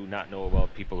do you not know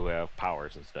about people who have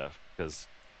powers and stuff? Because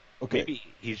Okay. maybe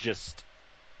he's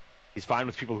fine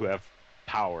with people who have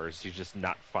powers. He's just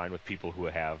not fine with people who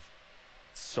have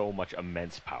so much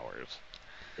immense powers.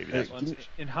 Maybe that's Hey, what.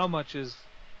 And how much is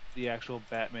the actual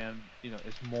Batman?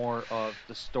 Is more of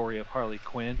the story of Harley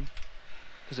Quinn.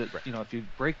 Because Right. if you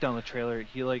break down the trailer,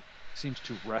 he like seems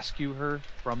to rescue her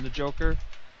from the Joker,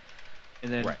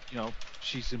 and then Right.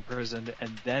 she's imprisoned,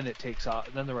 and then it takes off.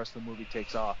 And then the rest of the movie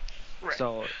takes off. Right.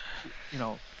 So,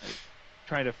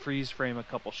 trying to freeze frame a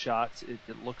couple shots, it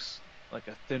looks like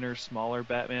a thinner, smaller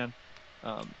Batman.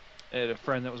 I had a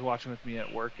friend that was watching with me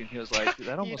at work, and he was like, "That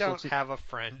You almost don't looks." have a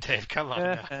friend, Dave. Come on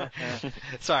now.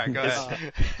 Sorry, go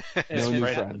ahead. No new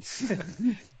Right. friends.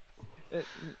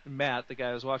 Matt, the guy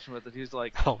I was watching with, he was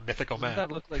like, Oh, mythical Doesn't man.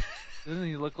 that look like? Doesn't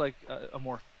he look like a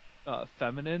more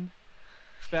feminine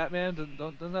Batman?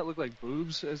 Doesn't that look like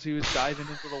boobs as he was diving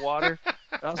into the water?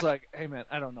 I was like, hey man,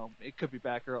 I don't know. It could be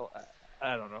Batgirl.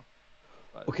 I don't know.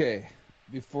 But Okay,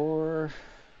 before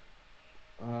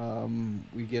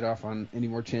we get off on any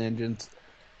more tangents,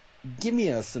 give me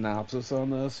a synopsis on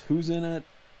this. Who's in it,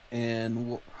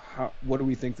 and what do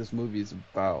we think this movie is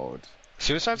about?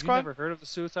 Suicide have you Squad? never heard of the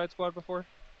Suicide Squad before?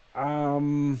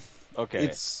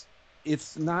 Okay.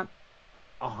 It's not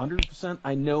 100%.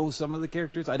 I know some of the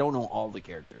characters. I don't know all the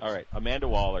characters. All right, Amanda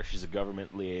Waller. She's a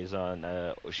government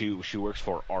liaison. She works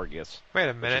for Argus. Wait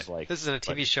a minute. is like- This isn't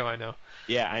a TV show I know.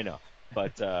 Yeah, I know.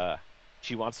 But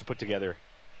she wants to put together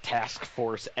Task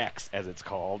Force X, as it's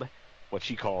called, what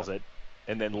she calls it,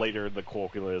 and then later the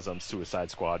colloquialism Suicide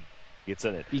Squad gets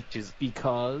in it.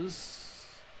 Because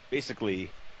Basically,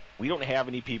 we don't have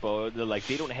any people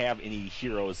they don't have any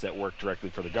heroes that work directly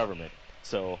for the government.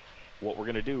 So what we're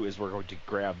going to do is we're going to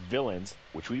grab villains,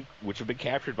 which have been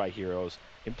captured by heroes,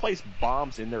 and place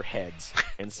bombs in their heads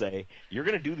and say, "You're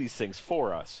going to do these things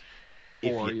for us.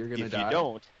 Or you're gonna if die." you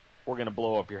don't, we're going to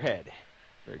blow up your head.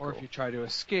 very Or cool. if you try to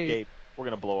escape, Okay, we're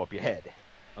going to blow up your head."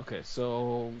 Okay,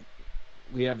 so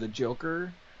we have the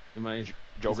Joker. Am I?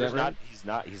 Joker's right? He's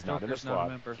not in the Joker's not a squad.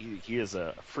 member. He is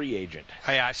a free agent.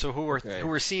 Oh, yeah, so who Okay.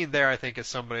 we're seeing there, I think, is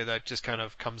somebody that just kind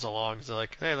of comes along. Is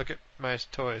like, hey, look at my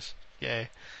toys. Yay.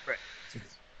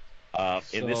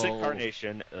 In this So-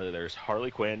 incarnation, there's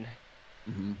Harley Quinn,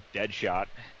 Mhm. Deadshot,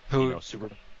 Who super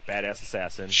badass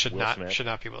assassin. should Will not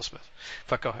Smith. be Will Smith.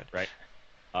 But go ahead. Right.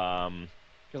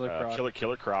 Killer Croc.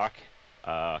 Killer Croc.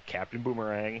 Captain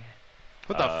Boomerang.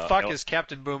 What the fuck El- is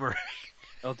Captain Boomerang?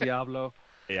 El Diablo.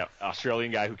 Yeah,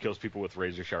 Australian guy who kills people with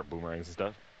razor sharp boomerangs and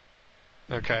stuff.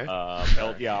 Okay.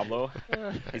 El Diablo.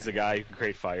 He's a guy who can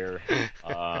create fire.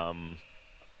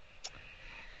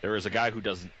 There is a guy who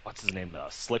does, what's his name?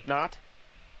 Slipknot.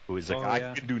 Who is a guy yeah.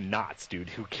 who can do knots, dude.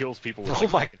 Who kills people with Oh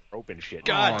like, my fucking rope and shit.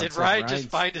 God, Oh, did it's Ryan Ryan's just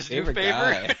find his new favorite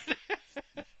favorite?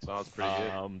 guy. Sounds pretty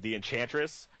good. The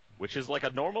Enchantress, which is like a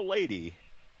normal lady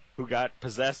who got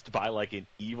possessed by like an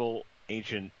evil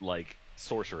ancient like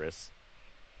sorceress.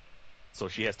 So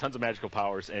she has tons of magical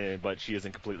powers, but she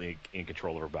isn't completely in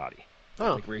control of her body.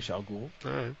 Oh. Like Ra's al Ghul.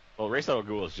 All right. Well, Ra's al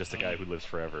Ghul is just a guy who lives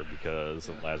forever because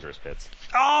of Lazarus Pits.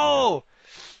 Oh!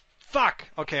 Fuck!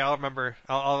 Okay, I'll remember.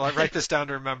 I'll write this down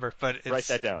to remember, but it's... Write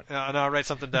that down. No, I'll write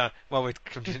something down while we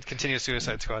continue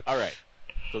Suicide Squad. All right.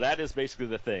 So that is basically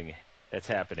the thing that's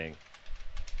happening.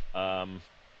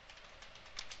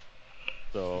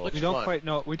 So Looks We don't fun. quite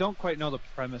know. We don't quite know the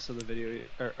premise of the video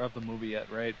or of the movie yet,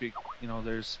 right?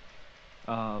 There's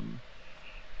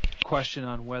question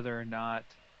on whether or not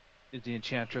the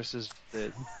Enchantress is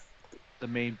the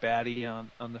main baddie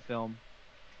on the film.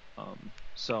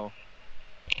 So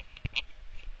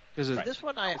because Right. This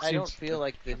one I seems- don't feel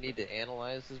like they need to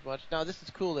analyze as much. Now this is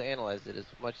cool to analyze it as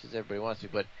much as everybody wants to,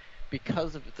 but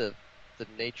because of the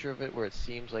nature of it, where it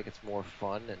seems like it's more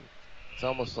fun and it's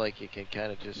almost like you can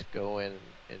kind of just go in and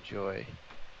enjoy.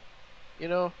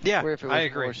 Yeah, Where if it was I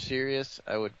agree. more serious,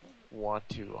 I would want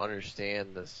to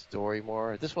understand the story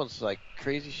more. This one's like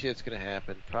crazy shit's gonna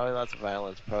happen. Probably lots of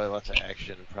violence. Probably lots of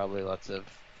action. Probably lots of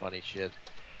funny shit.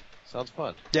 Sounds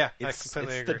fun. Yeah, I it's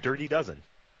completely the agree. Dirty Dozen.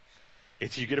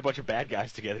 It's you get a bunch of bad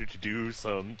guys together to do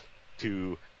something.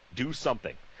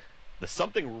 The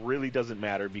something really doesn't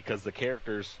matter because the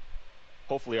characters,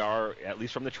 hopefully, are at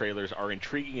least from the trailers, are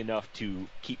intriguing enough to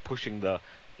keep pushing the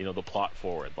plot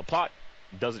forward. The plot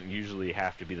doesn't usually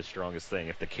have to be the strongest thing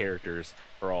if the characters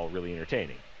are all really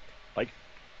entertaining. Like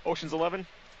Ocean's 11,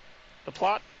 the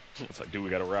plot. It's like, dude, we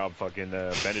gotta rob fucking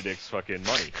Benedict's fucking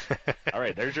money. All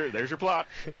right, there's your plot,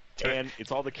 and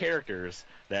it's all the characters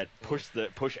that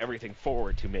push everything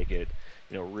forward to make it,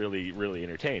 really, really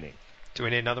entertaining. Do we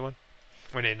need another one?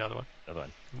 We need another one. Another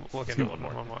one. We'll get Let's do one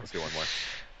more. Let's do one more.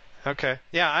 Okay.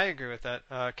 Yeah, I agree with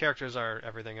that. Characters are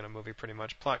everything in a movie, pretty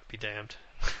much. Plot be damned.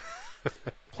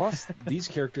 Plus, these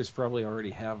characters probably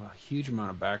already have a huge amount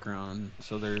of background,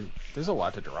 so there's a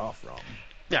lot to draw from.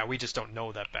 Yeah, we just don't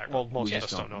know that background. Well, most We of us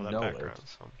just don't know that don't know background. it.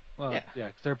 So. well, Yeah.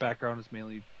 yeah, 'cause their background is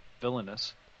mainly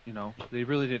villainous. They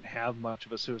really didn't have much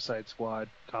of a Suicide Squad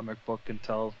comic book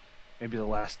until maybe the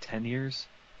last 10 years.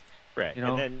 Right. You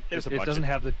know, and then there's a it bunch doesn't of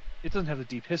have the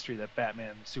deep history that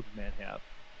Batman and Superman have.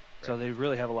 So they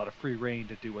really have a lot of free reign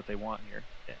to do what they want here.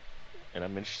 and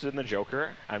I'm interested in the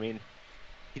Joker. I mean,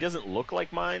 he doesn't look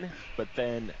like mine, but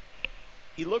then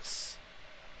he looks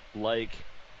like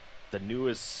the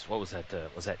newest. What was that?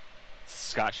 Was that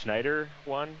Scott Schneider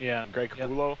one? Yeah. Greg Yep.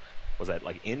 Capullo. Was that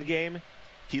like Endgame?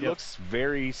 He Yep. looks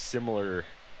very similar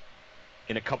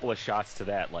in a couple of shots to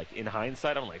that. Like in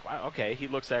hindsight, I'm like, wow, okay, he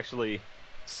looks actually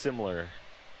similar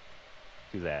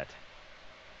to that.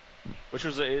 Which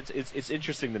was it's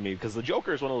interesting to me because the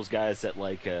Joker is one of those guys that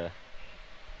like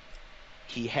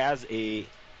he has a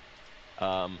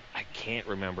I can't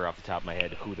remember off the top of my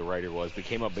head who the writer was, but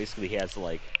came up basically he has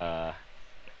like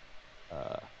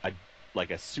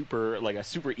a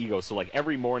super ego. So like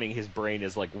every morning his brain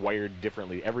is like wired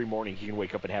differently. Every morning he can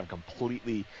wake up and have a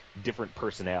completely different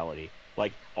personality.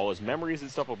 Like all his memories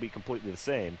and stuff will be completely the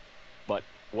same, but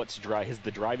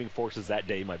the driving forces that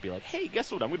day might be like, hey,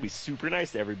 guess what? I'm going to be super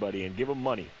nice to everybody and give them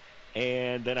money.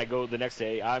 And then I go the next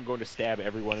day, I'm going to stab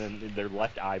everyone in their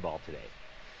left eyeball today.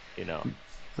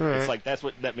 It's like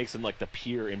that makes him like the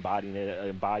pure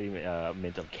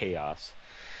embodiment of chaos.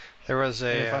 There was And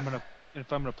a.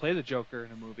 if I'm gonna play the Joker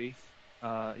in a movie,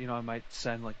 I might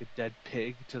send like a dead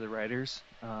pig to the writers,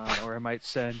 or I might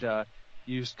send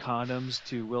used condoms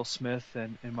to Will Smith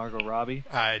and Margot Robbie.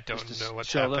 I just don't to know what's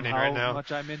show them happening how right now.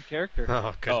 much I'm in character.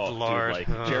 Oh, good Dude, lord! like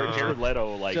Jared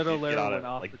Leto, like Jared didn't get Leto out went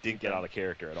off of the didn't get deep out of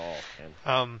character at all.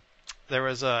 And There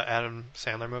was a Adam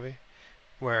Sandler movie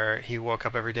where he woke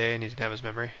up every day and he didn't have his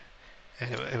memory,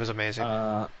 and it was amazing.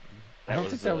 I don't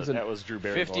think that was that was Drew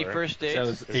Barrymore. 50 First Dates. That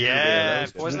was, Yeah,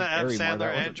 was wasn't that Adam Drew Barrymore, Sandler that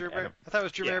and wasn't Drew Adam. Barrymore? I thought it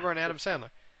was Drew Yeah. Barrymore and Adam Sandler.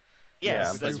 Yes,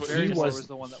 Yeah, that's but what he Barrymore was- was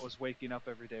the one that was waking up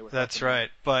every day with. That's right.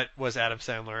 But was Adam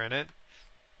Sandler in it?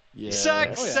 Yeah.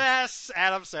 Success!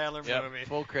 Adam Sandler Yep, movie.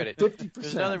 full credit. 50%.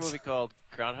 There's another movie called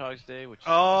Groundhog's Day, which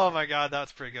Oh my god,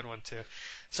 that's a pretty good one too.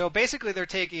 So basically, they're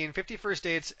taking 50 First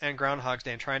Dates and Groundhog's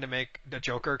Day and trying to make the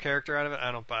Joker character out of it.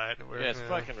 I don't buy it. yeah, it's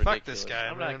fucking fuck ridiculous. this guy.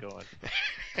 I'm man. not going.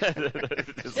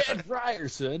 Ted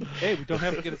Ryerson. Hey, we don't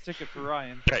have to get a ticket for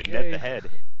Ryan. Right, Yay. net the head.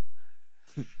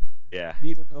 Yeah.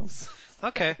 Needle nose.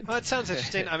 Okay, well, it sounds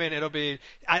interesting. I mean, it'll be.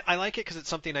 I like it because it's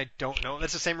something I don't know.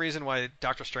 That's the same reason why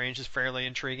Doctor Strange is fairly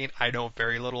intriguing. I know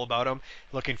very little about him.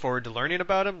 Looking forward to learning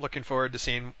about him. Looking forward to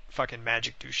seeing fucking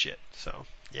magic do shit. So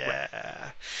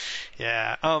yeah,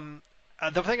 yeah.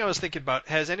 The thing I was thinking about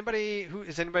has anybody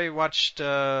watched?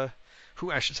 Who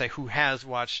has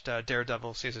watched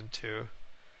Daredevil season 2?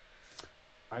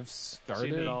 I've Seen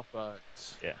started, it all, but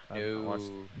Yeah. I've watched,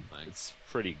 It's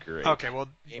pretty great. Okay, well,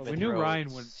 Game we of knew Thrones Ryan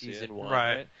wouldn't see season it. 1,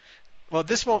 right. Well,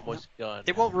 this won't. Almost done.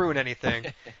 It won't ruin anything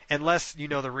unless you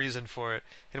know the reason for it.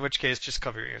 In which case, just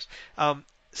cover your ears.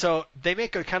 So they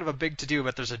make a kind of a big to do,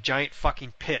 but there's a giant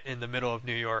fucking pit in the middle of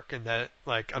New York, and that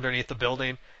like underneath the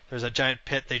building, there's a giant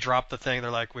pit. They drop the thing. They're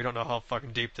like, we don't know how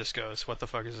fucking deep this goes. What the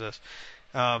fuck is this?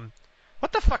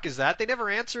 What the fuck is that? They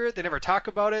never answer it. They never talk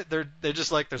about it. They're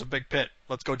just like, there's a big pit.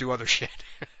 Let's go do other shit.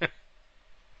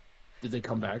 Did they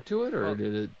come back to it, or Well-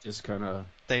 did it just kind of...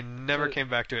 They never So- came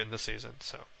back to it in the season.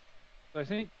 So I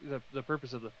think the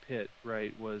purpose of the pit,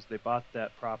 right, was they bought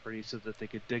that property so that they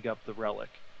could dig up the relic,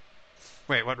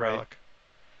 wait, what Right. relic?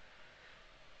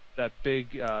 that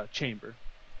big chamber,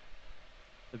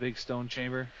 the big stone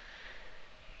chamber.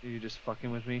 Are you just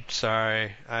fucking with me?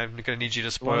 Sorry, I'm gonna need you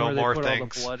to The one spoil where they more put all the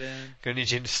things. blood in. Gonna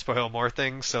need you to spoil more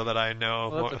things so that I know.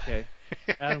 Well, what... that's okay.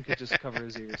 Adam could just cover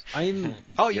his ears. I'm...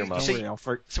 Oh, you Earmuffs. so, Don't worry, I'll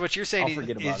so what you're saying I'll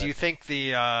forget is about you it. think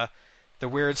the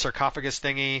weird sarcophagus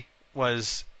thingy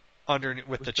was under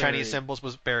with Was the Chinese buried. symbols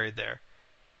was buried there.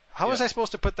 How was Yeah. I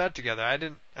supposed to put that together? I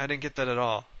didn't get that at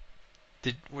all.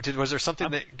 Was there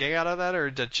something that gay out of that, or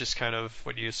did just kind of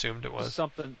what you assumed it was?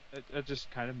 Something, just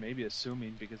kind of maybe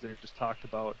assuming, because they just talked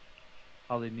about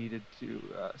how they needed to.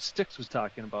 Styx was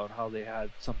talking about how they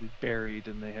had something buried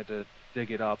and they had to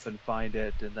dig it up and find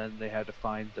it, and then they had to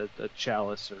find the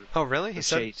chalice or Oh, really? He the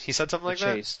said chaste. something the like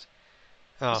that. chaste.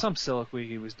 Oh, Some soliloquy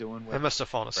he was doing I with. must have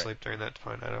fallen asleep during that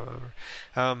point. I don't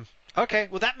remember. Okay,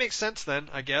 well that makes sense then.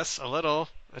 I guess a little.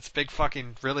 It's big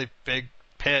fucking really big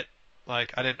pit.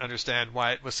 Like I didn't understand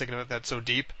why it was signaling that so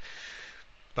deep,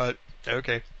 but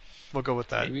okay, we'll go with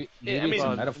that. Maybe, Yeah, maybe it's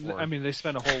Well, a metaphor. I mean, they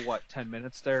spend a whole 10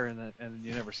 minutes there, and then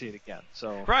you never see it again.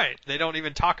 So Right. They don't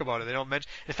even talk about it. They don't mention.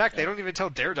 In fact, they don't even tell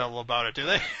Daredevil about it, do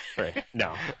they? Right.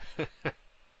 No.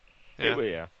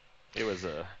 Yeah. It was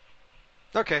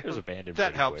Okay. it was abandoned. That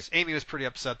pretty helps. quick. Amy was pretty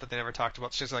upset that they never talked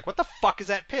about it. She's like, what the fuck is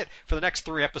that pit? For the next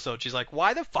 3 episodes, she's like,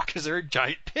 why the fuck is there a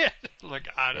giant pit? I'm like,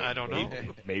 I don't know.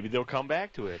 Maybe they'll come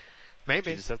back to it.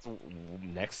 Maybe. Jesus, that's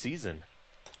next season.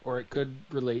 Or it could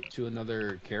relate to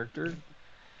another character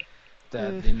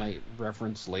that they might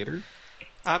reference later.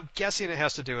 I'm guessing it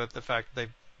has to do with the fact that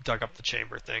they dug up the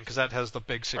chamber thing, because that has the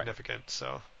big significance.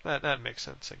 So that makes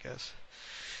sense, I guess.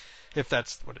 If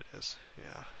that's what it is.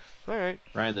 Yeah. All right.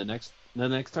 Ryan, the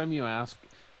next time you ask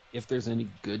if there's any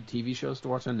good TV shows to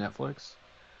watch on Netflix,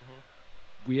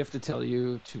 we have to tell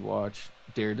you to watch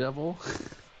Daredevil.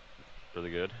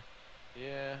 Really good.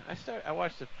 Yeah, I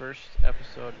watched the first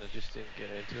episode and I just didn't get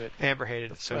into it. Amber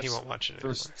hated it, so he First- won't watch it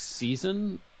anymore. First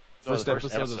season? No, First the first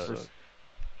episode of episode. the first...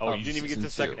 Oh, you didn't even get season to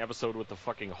the second 2. episode with the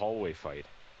fucking hallway fight.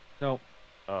 Nope.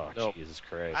 Oh, Nope. Jesus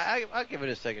Christ. I'll give it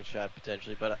a second shot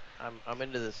potentially, but I'm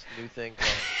into this new thing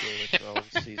called Game of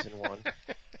Thrones season 1.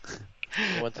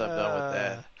 Once I'm done with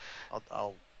that,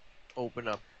 I'll open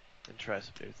up and try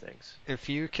some new things. If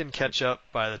you can catch up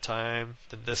by the time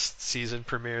that this season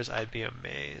premieres, I'd be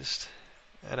amazed.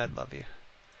 And I'd love you.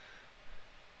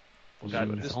 He's Got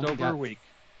only just got- over a week.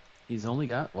 He's only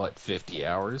got, 50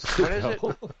 hours? When is it?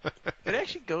 No. It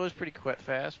actually goes pretty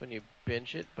fast when you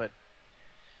binge it, but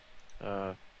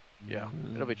yeah,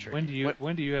 it'll be tricky.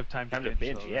 When do you have time Time to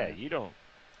binge. though, Yeah, Ryan? you don't.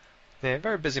 Yeah,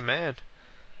 very busy man.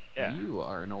 Yeah. You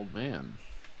are an old man.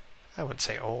 I wouldn't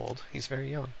say old. He's very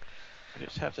young. I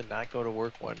just have to not go to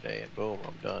work one day and boom,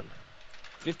 I'm done.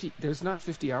 50. There's not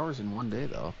 50 hours in one day,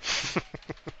 though.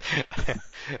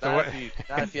 Not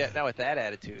with that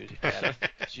attitude, Adam.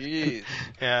 Jeez,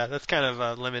 Yeah, that's kind of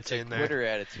it's a limiting there. quitter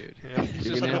attitude. Yeah. He's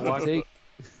You're just gonna gonna have to take...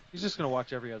 He's just gonna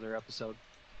watch every other episode.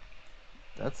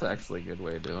 That's actually a good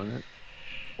way of doing it.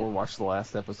 Or watch the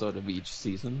last episode of each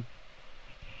season.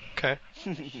 Okay.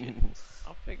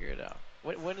 I'll figure it out.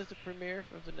 When is the premiere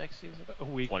of the next season? A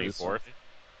week. 24th.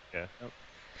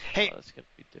 Hey, Oh, that's gonna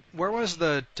be difficult. where was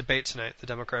the debate tonight? The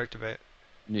Democratic debate?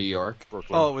 New York.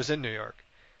 Brooklyn. Oh, it was in New York.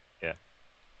 Yeah.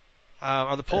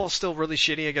 are the polls still really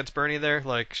shitty against Bernie there?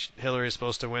 Like Hillary's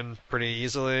supposed to win pretty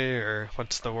easily, or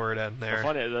what's the word in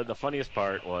there? The funniest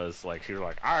part was like she was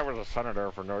like, I was a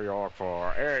senator for New York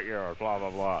for 8 years, blah blah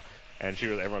blah, and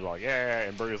everyone's like, yeah,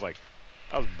 and Bernie was like,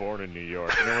 I was born in New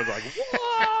York, and everyone's like,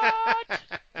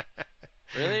 what?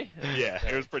 Really? Yeah,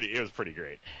 it was pretty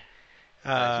great.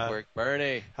 Nice work,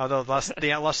 Bernie. Although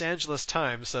the Los Angeles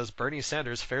Times says Bernie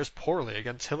Sanders fares poorly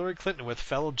against Hillary Clinton with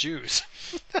fellow Jews.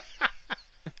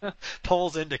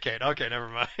 Polls indicate. Okay, never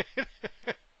mind.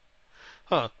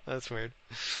 Huh, that's weird.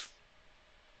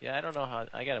 Yeah, I don't know how.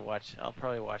 I gotta watch. I'll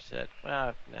probably watch that.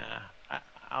 Well, nah.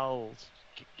 I'll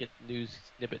get news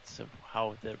snippets of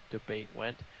how the debate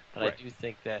went, but Right. I do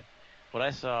think that what I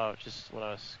saw just when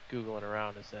I was googling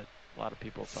around is that a lot of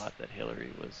people thought that Hillary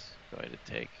was going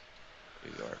to take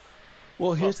New York.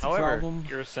 Well, here's the however, problem.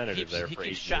 You're a senator He there keeps for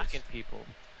 8 shocking years. people.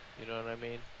 You know what I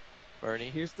mean, Bernie?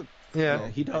 Here's the Yeah.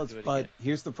 he does, do it but again.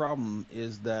 here's the problem: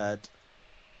 is that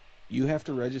you have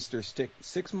to register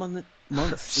 6 months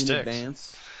in Sticks.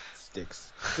 advance.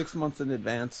 6 months in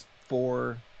advance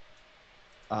for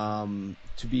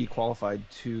to be qualified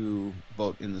to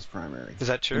vote in this primary. Is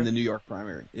that In true? the New York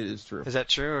primary, it is true. Is that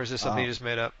true, or is this something you just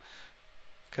made up?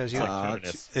 Because you. It's like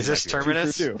Terminus. Is this It might be right.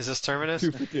 Terminus? 2 for 2. Is this Terminus?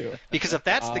 2 for 2. Because if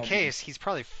that's the Um, case, he's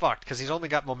probably fucked. Because he's only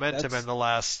got momentum That's- in the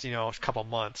last, couple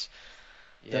months.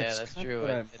 Yeah, That's that's kind of true. what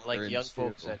And, I'm like wondering, young too.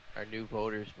 folks that are new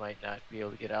voters might not be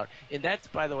able to get out. And that's,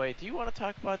 by the way, do you want to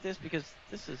talk about this? Because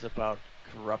this is about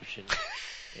corruption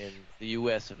in the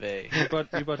U.S. of A. You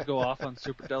about to go off on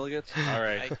super delegates? All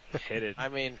right, hit it. I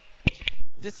mean,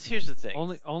 here's the thing.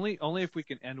 Only if we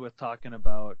can end with talking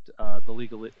about the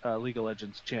League of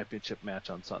Legends championship match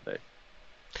on Sunday.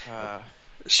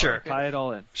 Sure. Okay. Tie it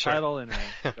all in. Sure. Tie it all in,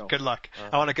 Ryan. Go. Good luck.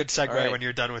 I want a good segue all right. when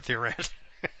you're done with your rant.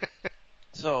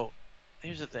 So,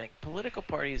 here's the thing. Political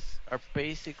parties are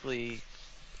basically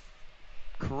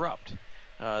corrupt.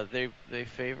 They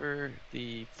favor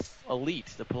the elite,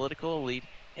 the political elite,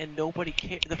 and nobody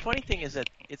cares. The funny thing is that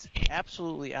it's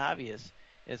absolutely obvious.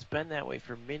 It's been that way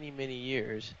for many, many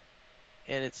years,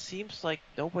 and it seems like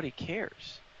nobody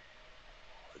cares.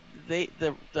 The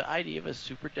idea of a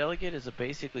superdelegate is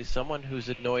basically someone who's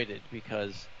anointed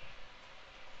because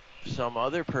some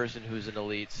other person who's an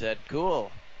elite said,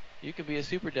 "Cool, you can be a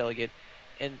superdelegate,"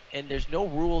 and there's no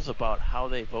rules about how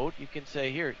they vote. You can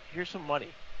say, here's some money,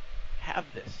 have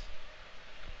this.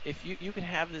 If you can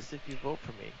have this if you vote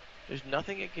for me. There's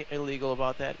nothing illegal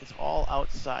about that. It's all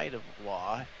outside of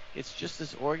law. It's just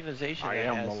this organization I that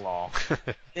am has the law.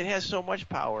 it has so much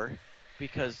power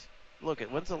because look,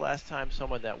 when's the last time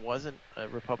someone that wasn't a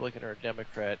Republican or a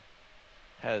Democrat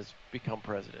has become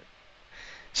president?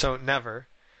 So never.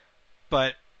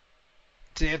 But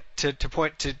to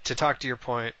talk to your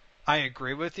point, I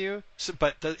agree with you. So,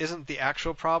 but isn't the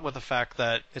actual problem with the fact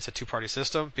that it's a two-party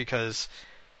system? Because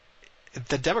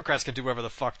the Democrats can do whatever the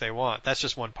fuck they want. That's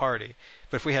just one party.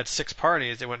 But if we had 6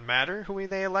 parties, it wouldn't matter who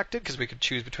they elected because we could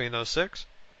choose between those 6.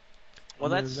 Well,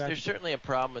 There's there's certainly a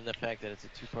problem in the fact that it's a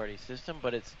two-party system,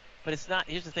 but it's not.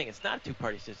 Here's the thing: it's not a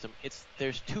two-party system.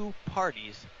 There's 2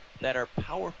 parties that are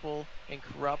powerful and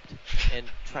corrupt and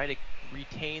try to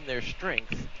retain their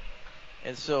strength,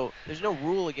 and so there's no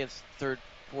rule against third,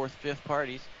 fourth, fifth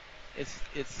parties.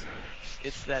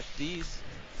 It's that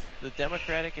the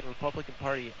Democratic and Republican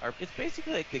Party it's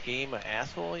basically like the game of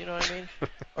asshole, you know what I mean?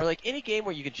 Or like any game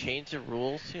where you can change the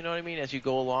rules, you know what I mean, as you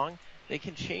go along. They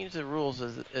can change the rules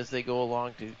as they go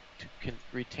along to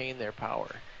retain their power.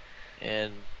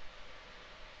 And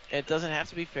it doesn't have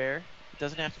to be fair. It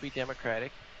doesn't have to be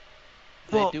democratic.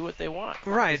 Well, They do what they want.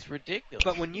 right. It's ridiculous.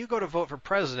 But when you go to vote for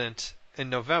president in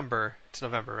November, it's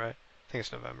November, right? I think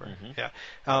it's November. Mhm.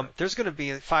 Yeah. There's going to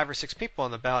be 5 or 6 people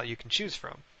on the ballot you can choose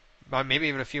from, maybe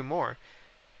even a few more.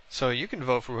 So you can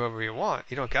vote for whoever you want.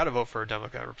 You don't got to vote for a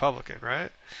Democrat or Republican,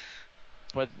 right?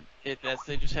 But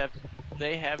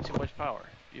they have too much power.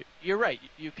 You're right.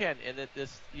 You can, and that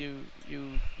you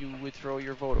would throw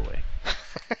your vote away.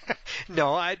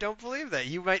 No, I don't believe that.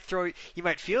 You might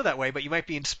feel that way, but you might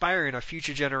be inspiring a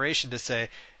future generation to say,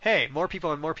 "Hey, more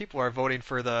people and more people are voting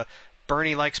for the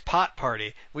Bernie likes pot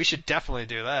party. We should definitely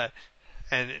do that."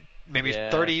 And maybe Yeah.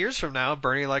 30 years from now,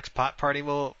 Bernie likes pot party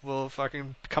will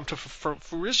fucking come to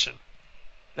fruition.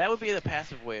 That would be the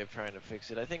passive way of trying to fix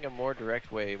it. I think a more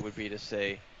direct way would be to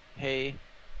say, hey,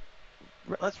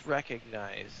 let's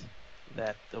recognize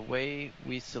that the way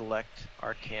we select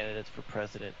our candidates for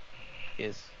president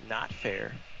is not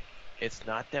fair. It's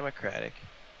not democratic.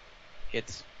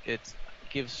 It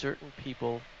gives certain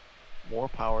people more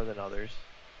power than others.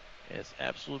 And it's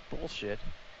absolute bullshit.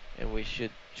 And we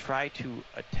should try to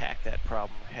attack that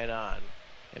problem head on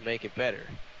and make it better.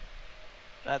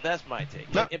 That's my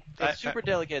take. No, Super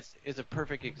delegates is a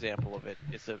perfect example of it.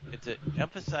 It's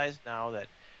emphasized now that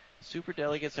super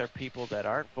delegates are people that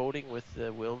aren't voting with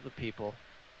the will of the people.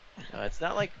 It's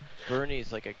not like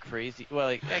Bernie's like a crazy. Well,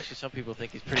 actually, some people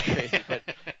think he's pretty crazy, but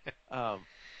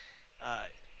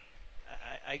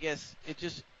I guess it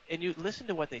just. And you listen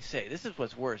to what they say. This is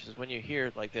what's worse is when you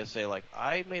hear like they say like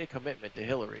I made a commitment to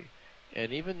Hillary,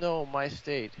 and even though my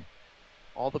state,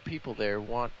 all the people there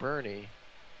want Bernie.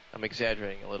 I'm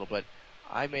exaggerating a little, but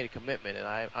I made a commitment, and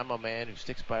I'm a man who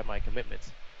sticks by my commitments.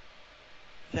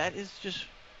 That is just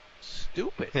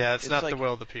stupid. Yeah, it's not like, the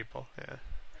will of the people. Yeah.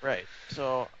 Right.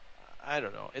 So, I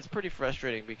don't know. It's pretty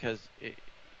frustrating because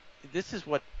this is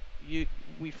what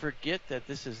we forget that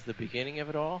this is the beginning of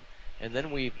it all, and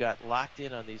then we've got locked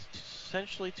in on these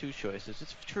essentially two choices.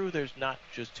 It's true there's not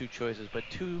just two choices, but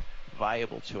two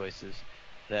viable choices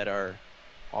that are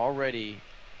already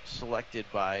selected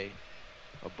by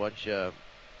a bunch of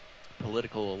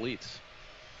political elites.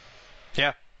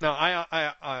 Yeah, no,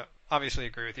 I obviously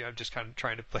agree with you. I'm just kind of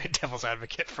trying to play devil's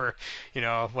advocate for,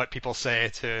 what people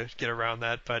say to get around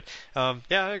that. But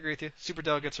yeah, I agree with you. Super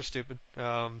delegates are stupid.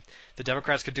 The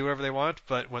Democrats could do whatever they want,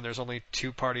 but when there's only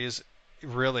two parties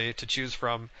really to choose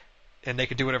from, and they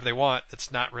can do whatever they want,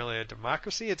 it's not really a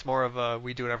democracy. It's more of a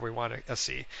we do whatever we want to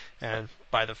see, and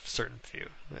by the certain few.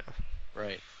 Yeah.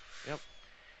 Right. Yep.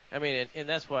 I mean, and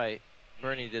that's why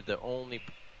Bernie did the only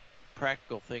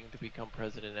practical thing to become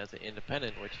president as an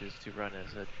independent, which is to run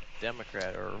as a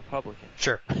Democrat or a Republican.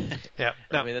 Sure. Yeah.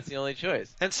 I mean, that's the only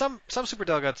choice. And some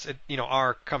superdelegates,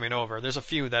 are coming over. There's a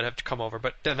few that have come over,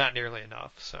 but they're not nearly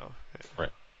enough. So. Yeah.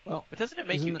 Right. Well, but doesn't it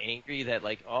make you angry that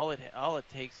like all it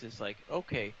takes is like,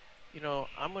 okay,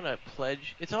 I'm gonna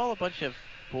pledge. It's all a bunch of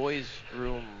boys'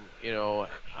 room.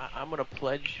 I'm gonna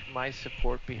pledge my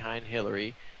support behind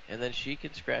Hillary, and then she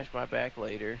can scratch my back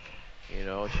later.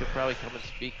 She'll probably come and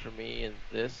speak for me and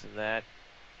this and that.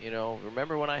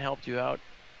 Remember when I helped you out?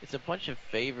 It's a bunch of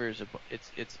favors.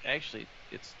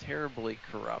 It's terribly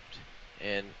corrupt.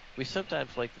 And we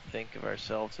sometimes like to think of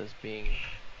ourselves as being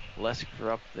less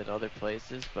corrupt than other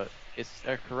places, but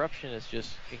our corruption is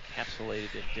just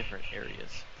encapsulated in different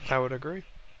areas. I would agree.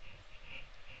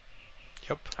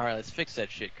 Yep. All right, let's fix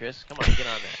that shit, Chris. Come on, get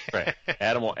on that. Right.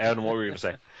 Adam, what were you going to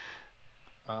say?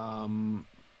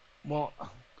 Well,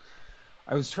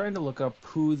 I was trying to look up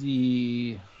who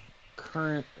the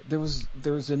current there was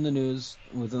in the news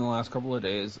within the last couple of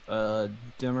days a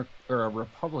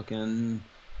Republican.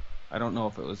 I don't know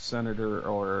if it was senator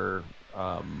or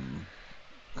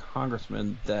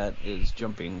congressman that is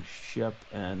jumping ship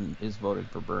and is voting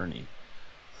for Bernie.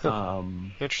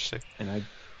 Interesting. And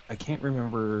I can't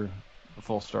remember the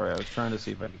full story. I was trying to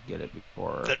see if I could get it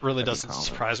before. That really doesn't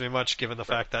surprise me much, given the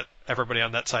fact that everybody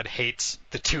on that side hates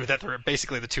the two that are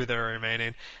basically the two that are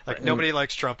remaining. Like nobody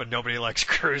likes Trump and nobody likes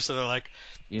Cruz, so they're like,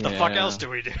 the fuck else do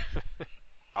we do?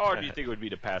 How hard do you think it would be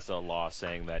to pass a law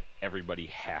saying that everybody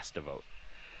has to vote?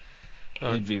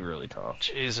 It'd be really tough.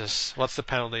 Jesus, what's the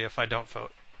penalty if I don't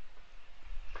vote?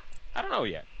 I don't know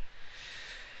yet.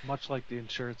 Much like the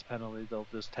insurance penalty, they'll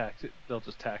just tax it. They'll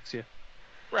just tax you.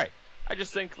 Right. I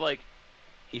just think like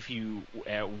if you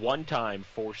at one time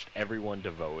forced everyone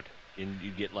to vote and you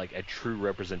get like a true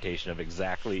representation of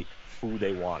exactly who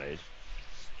they wanted,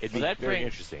 it'd be very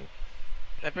interesting.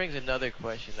 That brings another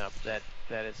question up that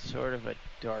is sort of a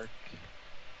dark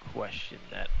question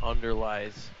that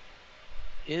underlies: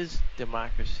 is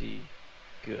democracy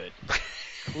good?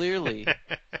 Clearly,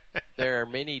 there are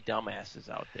many dumbasses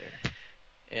out there,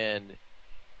 and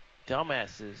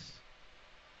dumbasses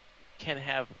can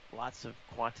have lots of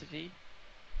quantity,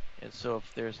 and so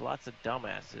if there's lots of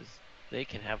dumbasses, they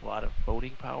can have a lot of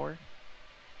voting power.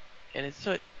 And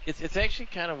it's actually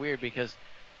kind of weird because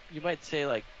you might say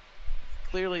like,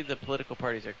 clearly the political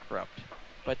parties are corrupt,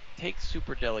 but take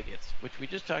super delegates, which we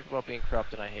just talked about being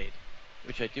corrupt and I hate,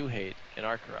 which I do hate and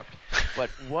are corrupt.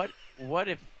 But what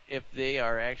if they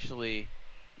are actually,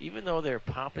 even though they're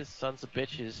pompous sons of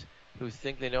bitches who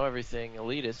think they know everything,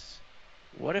 elitists,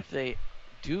 what if they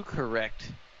do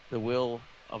correct the will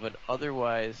of an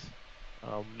otherwise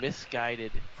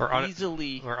misguided,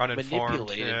 easily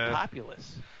manipulated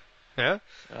populace? Yeah?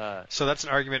 So that's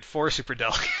an argument for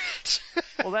superdelegates.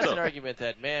 Well, that's an argument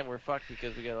that, man, we're fucked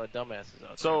because we got a lot of dumbasses out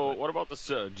there. So what about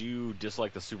do you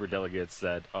dislike the superdelegates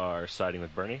that are siding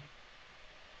with Bernie?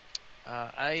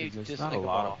 I dislike not a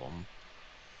lot of them.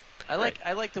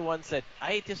 I like the ones that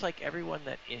I dislike everyone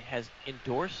that has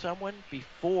endorsed someone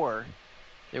before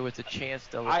there was a chance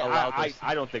to allow this.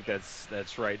 I don't think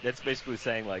that's right. That's basically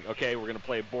saying like, okay, we're gonna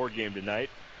play a board game tonight.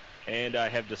 and I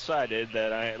have decided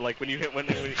that I like when you get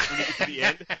to the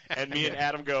end, and me and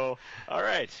Adam go, all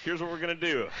right, here's what we're gonna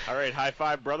do. All right, high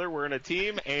five, brother. We're in a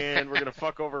team, and we're gonna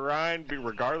fuck over Ryan,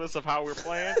 regardless of how we're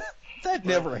playing. That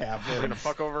never We're happens. gonna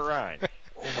fuck over Ryan.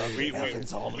 It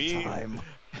happens all the time.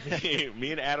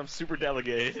 Me and Adam super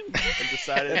delegated and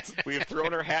decided we've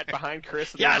thrown our hat behind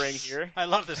Chris in Yes! the ring here. I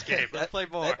love this game. Let's play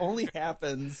more. That only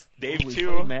happens. Dave when we too.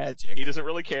 play Magic. He doesn't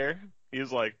really care.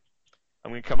 He's like,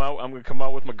 I'm gonna come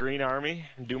out with my green army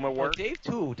and do my Well, work. Dave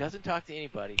 2 doesn't talk to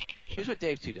anybody. Here's what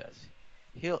Dave 2 does.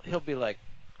 He'll be like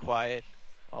quiet.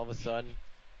 All of a sudden,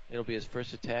 it'll be his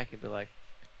first attack and be like,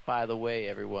 by the way,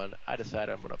 everyone, I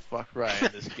decided I'm gonna fuck Ryan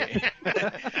this game.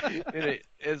 And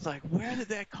it's like, where did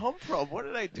that come from? What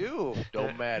did I do?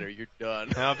 Don't matter. You're done.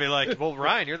 And I'll be like, well,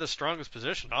 Ryan, you're the strongest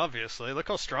position, obviously. Look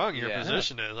how strong your Yeah.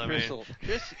 position is. I mean,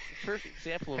 Chris, perfect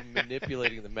example of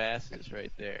manipulating the masses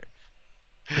right there.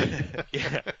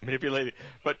 Yeah, manipulated.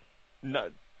 But no,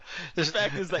 the there's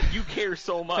fact is that you care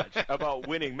so much about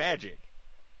winning Magic.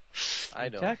 I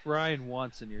know. Attack Ryan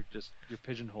once, and you're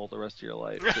pigeonholed the rest of your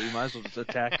life. So you might as well just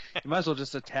attack. You might as well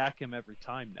just attack him every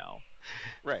time now.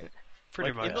 Right.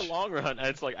 pretty like, much. In the long run,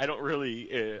 it's like I don't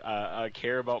really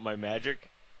care about my Magic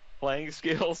playing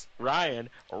skills. Ryan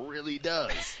really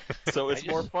does. So it's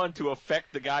more fun to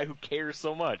affect the guy who cares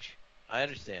so much. I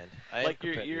understand. Like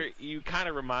you kind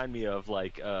of remind me of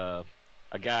like a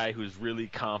guy who's really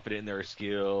confident in their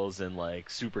skills and like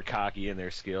super cocky in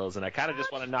their skills, and I kind of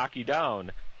just want to knock you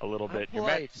down a little I'm bit. Your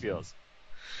polite. Magic skills.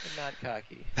 I'm not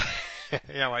cocky.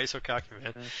 Yeah, why are you so cocky,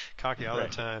 man? Cocky all Right.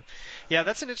 the time. Yeah,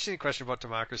 that's an interesting question about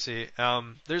democracy.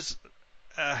 There's,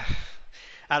 I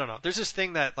don't know. There's this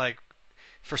thing that like,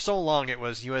 for so long it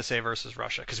was USA versus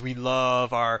Russia because we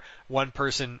love our one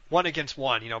against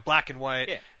one. You know, black and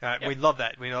white. Yeah. We love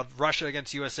that. We love Russia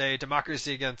against USA,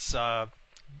 democracy against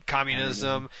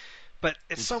communism. But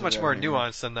it's so much more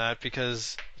nuanced than that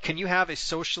because can you have a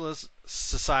socialist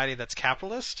society that's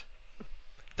capitalist?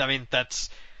 I mean, that's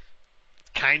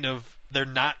kind of, they're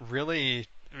not really,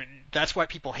 I mean, that's why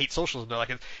people hate socialism. They're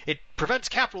like, it prevents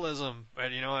capitalism,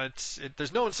 and you know,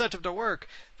 there's no incentive to work.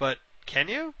 But can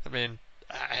you? I mean,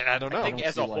 I don't know. I think don't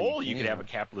as see a why whole you you could can't. have a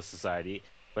capitalist society,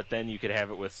 but then you could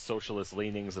have it with socialist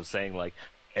leanings of saying like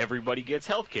everybody gets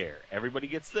health care, everybody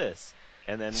gets this,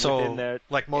 and then So, within that,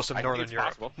 like most of I think Northern it's Europe.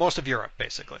 possible. Most of Europe,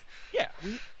 basically. yeah,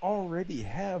 We already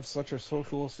have such a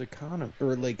socialist economy,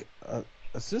 or like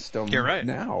a system. You're right.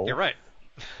 Now, You're right.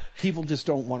 People just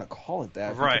don't want to call it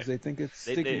that Right. because they think it's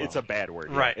stigma. it's a bad word.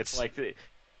 yeah. Right. It's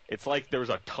like there was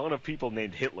a ton of people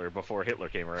named Hitler before Hitler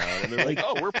came around, and they're like,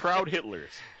 oh, we're proud Hitlers.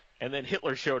 And then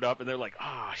Hitler showed up, and they're like,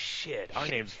 oh, shit, our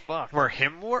name's fucked. We're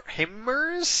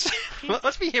Himmers?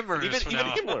 Let's be Himmers Even from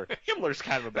now on. Himmler. Himmler's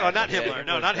kind of a bad Oh, not name. Hitler.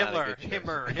 No, Himmler's not not a Hitler.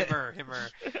 good choice. Himmer.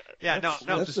 Yeah, no.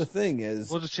 That's the thing is,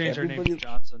 We'll just change our name to everybody-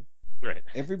 Johnson. Right.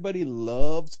 Everybody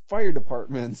loves fire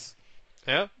departments,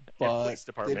 Yeah. And but police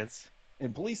departments.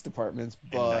 and police departments,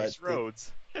 And but nice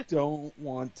roads. they don't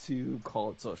want to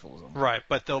call it socialism. Right,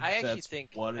 but they'll. I actually that's think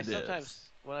what it is. sometimes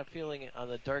when I'm feeling on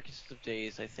the darkest of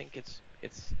days, I think it's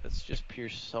just pure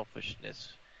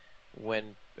selfishness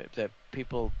when that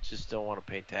people just don't want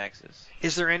to pay taxes.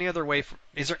 Is there any other way?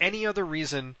 Is there any other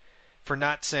reason for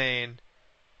not saying?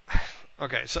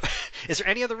 Okay, so is there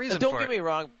any other reason Don't for get it? me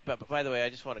wrong, but by the way, I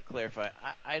just want to clarify.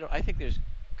 I think there's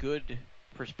good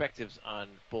perspectives on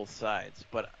both sides,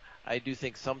 but I do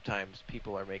think sometimes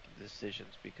people are making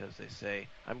decisions because they say,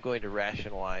 I'm going to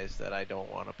rationalize that I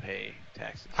don't want to pay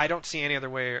taxes. I don't see any other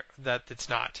way that it's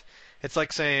not. It's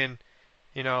like saying,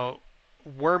 you know,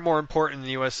 we're more important in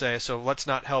the USA, so let's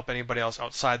not help anybody else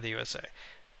outside the USA.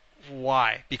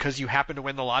 Why? Because you happen to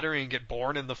win the lottery and get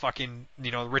born in the fucking,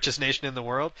 you know, richest nation in the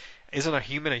world? Isn't a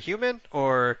human?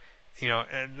 Or, you know,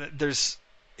 and it's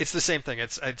the same thing.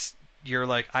 It's you're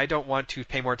like, I don't want to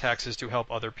pay more taxes to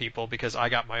help other people because I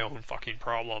got my own fucking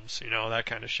problems, you know, that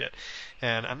kind of shit.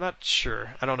 And I'm not sure.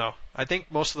 I don't know. I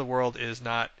think most of the world is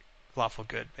not lawful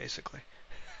good, basically.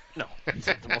 No, it's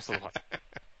not the most of the lot.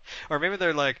 Or maybe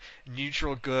they're like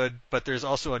neutral good, but there's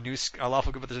also a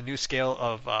lawful good, but there's a new scale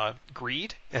of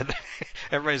greed, and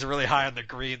everybody's really high on the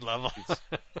greed level.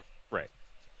 Right.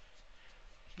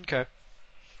 Okay.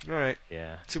 All right.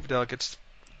 Yeah. Super delegates.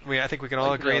 I think we can all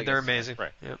Like agree they're delegates. amazing.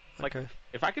 Right. Yep. Like, Okay.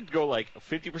 if I could go like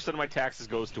 50% of my taxes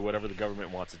goes to whatever the government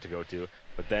wants it to go to,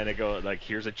 but then it go like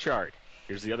here's a chart.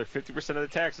 Here's the other 50% of the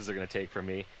taxes they're going to take from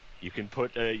me, You can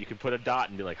put a dot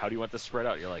and be like, how do you want this spread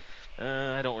out? You're like,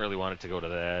 I don't really want it to go to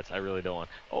that. I really don't want.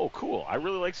 Oh, cool. I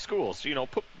really like schools. So,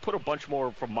 put a bunch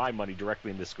more from my money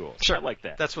directly into schools. Sure. I like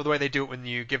that. That's the way they do it when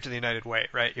you give to the United Way,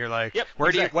 right? You're like, Yep,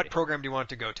 what program do you want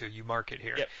to go to? You mark it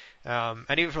here. Yep.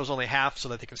 And even if it was only half, so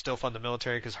that they can still fund the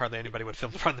military, because hardly anybody would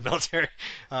fund the military,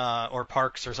 or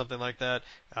parks or something like that.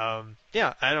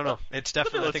 Yeah, I don't know. It's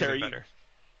definitely I think it'd be better.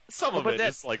 Some of it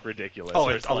is like ridiculous. Oh,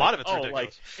 a lot of it's ridiculous.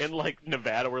 Like in like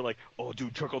Nevada, we're like, oh,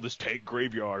 dude, check out this tank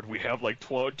graveyard. We have like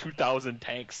 2,000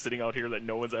 tanks sitting out here that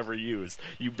no one's ever used.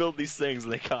 You build these things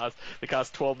and they cost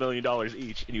 $12 million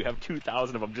each, and you have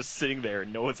 2,000 of them just sitting there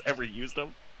and no one's ever used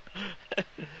them.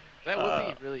 That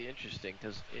would be really interesting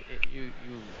because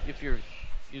if you're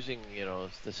using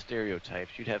the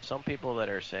stereotypes, you'd have some people that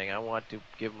are saying I want to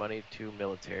give money to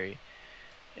military,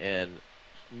 and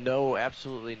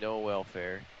absolutely no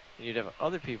welfare. And you'd have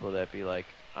other people that be like,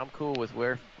 I'm cool with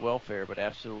welfare, but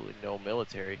absolutely no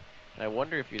military. And I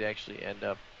wonder if you'd actually end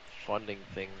up funding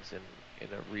things in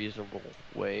a reasonable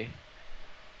way.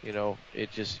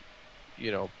 It just,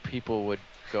 people would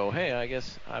go, hey, I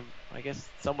guess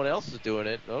someone else is doing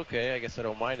it. Okay, I guess I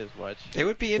don't mind as much. It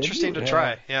would be interesting to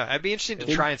try. Yeah, it'd be interesting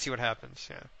to try and see what happens.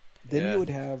 Yeah. Then you would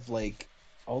have like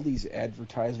all these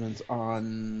advertisements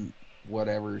on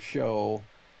whatever show.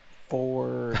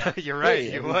 For you're right.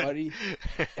 Hey, everybody,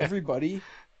 everybody,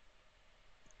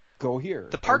 go here.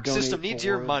 The park system needs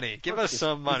your money. Give us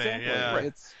some money. Exactly. Yeah,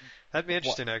 Right. That'd be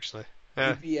interesting, actually.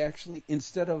 You'd be actually,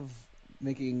 instead of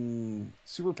making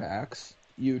super PACs,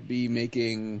 you'd be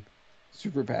making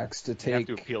super PACs to take. You have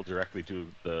to appeal directly to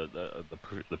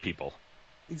the people.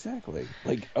 Exactly.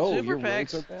 Like, oh, super your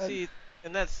PACs, roads are bad. See,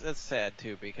 and that's sad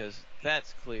too because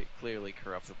that's clearly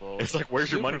corruptible. It's like, where's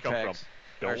your money come from?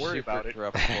 Don't worry about it.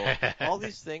 Corruptible. All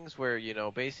these things where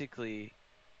basically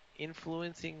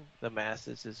influencing the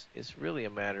masses is really a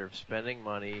matter of spending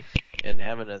money and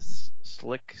having a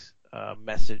slick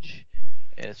message,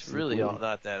 and it's really all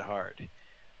not that hard.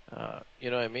 You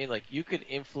know what I mean? Like you could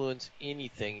influence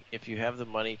anything if you have the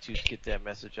money to get that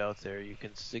message out there. You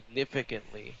can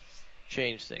significantly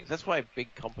change things. That's why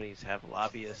big companies have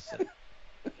lobbyists. And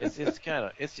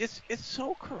it's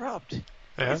so corrupt.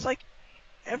 Yeah. It's like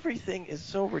everything is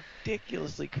so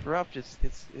ridiculously corrupt.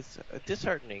 It's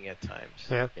disheartening at times.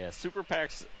 Yeah. Super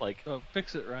PACs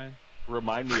fix it, Ryan.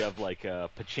 Remind me of like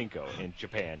pachinko in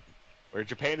Japan, where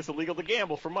Japan is illegal to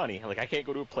gamble for money. Like I can't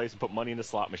go to a place and put money in a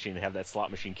slot machine and have that slot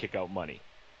machine kick out money.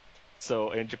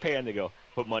 So in Japan they go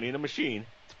put money in a machine,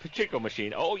 it's a pachinko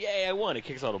machine. Oh yeah, I won. It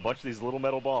kicks out a bunch of these little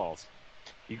metal balls.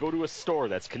 You go to a store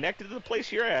that's connected to the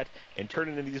place you're at and turn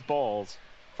it into these balls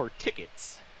for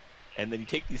tickets, and then you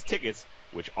take these tickets,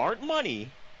 which aren't money,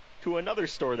 to another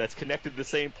store that's connected to the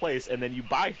same place, and then you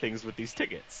buy things with these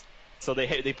tickets. So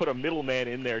they put a middleman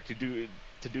in there to do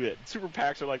it. Super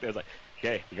PACs are like that. It's like,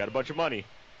 okay, we got a bunch of money.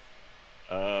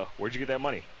 Where'd you get that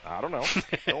money? I don't know.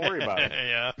 Don't worry about it.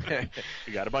 Yeah.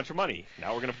 We got a bunch of money.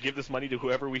 Now we're gonna give this money to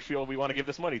whoever we feel we want to give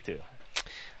this money to.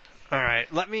 All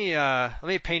right. Let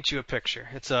me paint you a picture.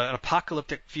 It's an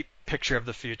apocalyptic picture of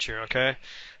the future. Okay.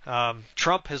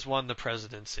 Trump has won the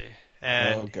presidency.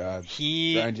 And oh God!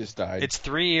 Brian just died. It's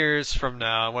 3 years from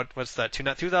now. What's that?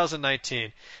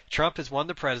 2019. Trump has won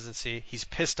the presidency. He's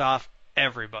pissed off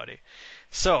everybody.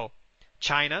 So,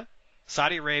 China,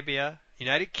 Saudi Arabia,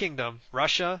 United Kingdom,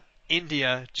 Russia,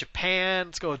 India, Japan.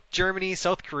 Let's go with Germany,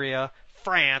 South Korea,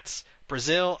 France,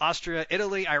 Brazil, Austria,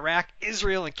 Italy, Iraq,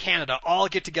 Israel, and Canada all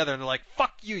get together and they're like,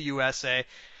 "Fuck you, USA,"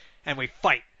 and we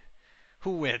fight.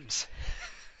 Who wins?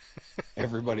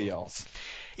 Everybody else.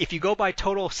 If you go by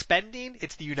total spending,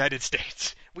 it's the United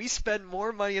States. We spend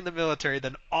more money in the military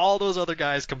than all those other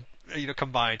guys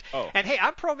combined. Oh. And hey,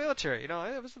 I'm pro-military.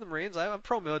 I was in the Marines. I'm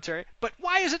pro-military. But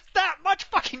why is it that much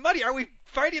fucking money? Are we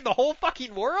fighting the whole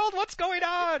fucking world? What's going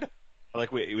on?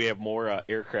 Like we have more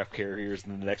aircraft carriers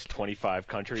than the next 25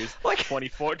 countries. Like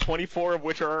 24 of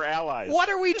which are our allies. What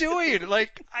are we doing?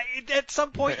 At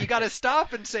some point you got to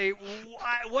stop and say,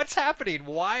 what's happening?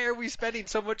 Why are we spending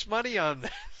so much money on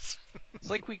this? It's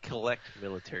like we collect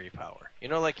military power.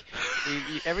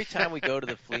 Every time we go to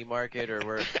the flea market or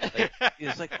we're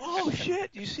it's like, oh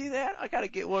shit, you see that? I gotta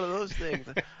get one of those things.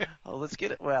 Oh, let's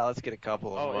get it. Well, let's get a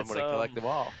couple of them. I'm gonna collect them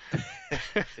all.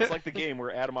 It's like the game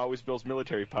where Adam always builds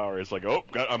military power. It's like,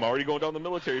 I'm already going down the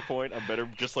military point. I better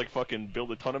just fucking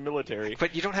build a ton of military.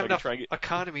 But you don't have enough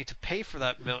economy to pay for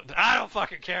that military. I don't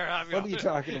fucking care. What are you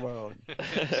talking about?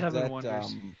 Seven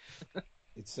Wonders.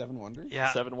 It's Seven Wonders?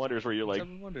 Yeah. Seven Wonders where you're like,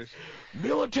 Seven Wonders.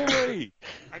 Military!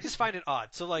 I just find it odd.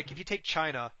 So, if you take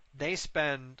China, they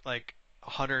spend,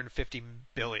 150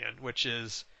 billion, which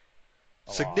is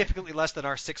significantly less than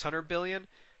our 600 billion,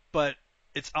 but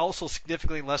it's also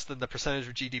significantly less than the percentage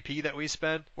of GDP that we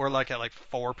spend. We're like at like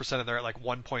 4%, and they're at like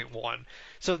 1.1.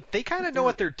 So they kind of know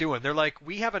what they're doing. They're like,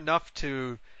 we have enough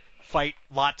to fight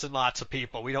lots and lots of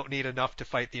people. We don't need enough to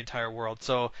fight the entire world.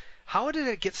 So how did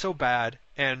it get so bad,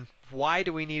 and why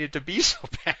do we need it to be so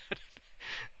bad?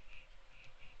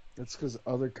 That's because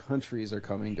other countries are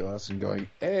coming to us and going,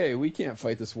 "Hey, we can't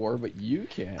fight this war, but you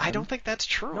can." I don't think that's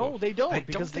true. No, they don't, I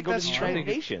because don't they think go to that's the true. United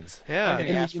Nations. Yeah. And they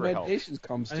And ask the for United help. Nations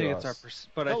comes I to think us. it's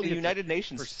but I No, think the it's United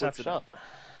Nations splits it perception. up.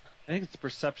 I think it's the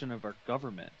perception of our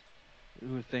government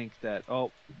who think that,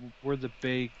 oh, we're the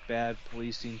big bad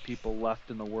policing people left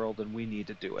in the world and we need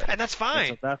to do it. And that's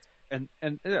fine. And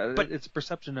so that's But- it's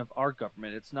perception of our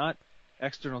government. It's not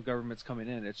external governments coming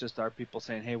in. It's just our people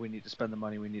saying, hey, we need to spend the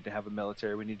money. We need to have a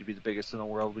military. We need to be the biggest in the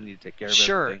world. We need to take care of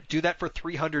Sure, everything. do that for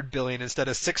 300 billion instead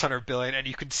of 600 billion, and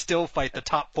you can still fight the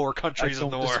top 4 countries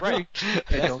in the war. disagree.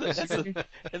 I don't That's disagree.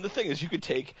 And the thing is, you could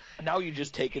take now you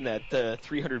just taken that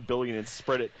 300 billion and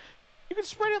spread it. You can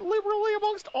spread it liberally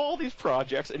amongst all these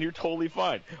projects, and you're totally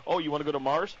fine. Oh, you want to go to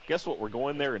Mars? Guess what? We're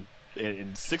going there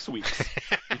in 6 weeks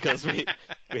because we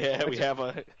have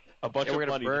a bunch Yeah, of we're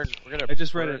money. gonna burn I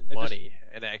just read burn it. I just- money,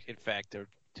 in fact,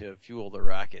 to fuel the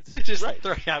rockets. Just Right.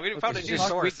 we found a Okay, new so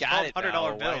source. we got it $100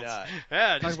 now, why bills. not?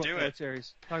 Yeah, Talk just about do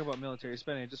it. Talk about military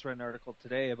spending. I just read an article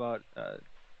today about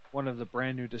one of the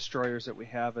brand new destroyers that we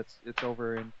have. It's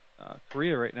over in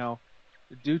Korea right now.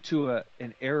 Due to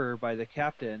an error by the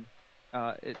captain,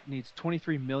 it needs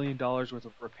 $23 million worth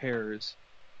of repairs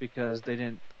because they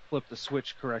didn't flip the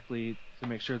switch correctly to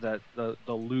make sure that the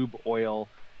lube oil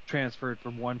transferred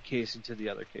from one casing to the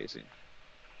other casing.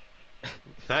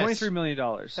 Nice. $23 million.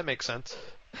 That makes sense.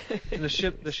 And the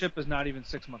ship is not even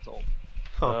 6 months old.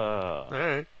 All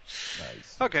right.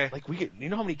 Nice. Okay. Like you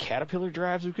know how many Caterpillar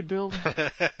drives we could build?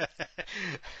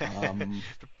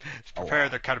 Prepare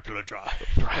the Caterpillar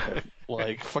drive.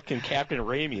 Like fucking Captain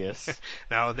Ramius.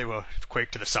 Now they will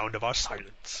quake to the sound of our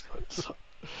silence.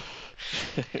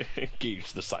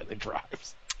 Engage the silent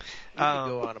drives. We could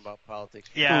go on about politics.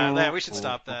 Yeah, we should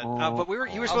stop that. But you were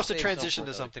I'll supposed to save transition some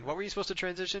to for something. What were you supposed to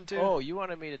transition to? Oh, you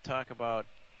wanted me to talk about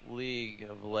League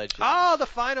of Legends. Oh, the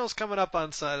finals coming up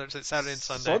on Saturday and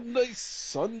Sunday.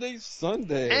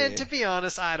 Sunday. And to be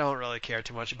honest, I don't really care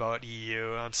too much about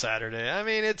EU on Saturday. I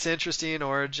mean, it's interesting.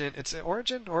 Origin,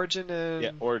 and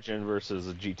Yeah, Origin versus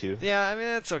a G2. yeah. I mean,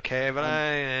 it's okay, but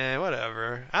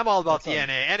whatever. I'm all about the That's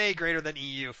NA. NA greater than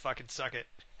EU. Fucking suck it.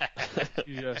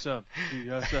 Yes, sir.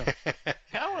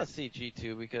 I want to see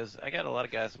G2 because I got a lot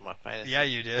of guys in my fantasy. Yeah,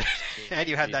 you did. team. And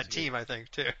you had that G2. team, I think,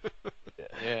 too.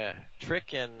 Yeah,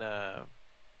 Trick and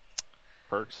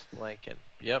Perks. Blanken.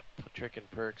 Yep, Trick and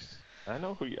Perks. I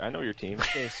know your team.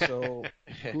 Okay, so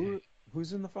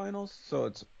who's in the finals? So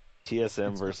it's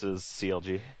TSM versus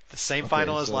CLG. The same Okay,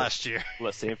 final as so- last year.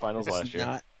 Same finals last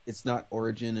year. It's not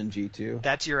Origin and G2.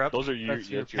 That's Europe. Those are your. That's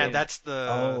your- And that's the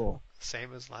Oh,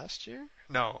 same as last year?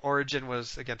 No, Origin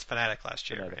was against Fnatic last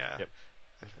year. Fnatic, Yeah. Yep.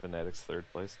 Fnatic's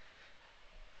third place.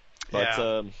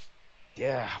 But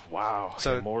yeah, wow.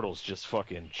 So- Immortals just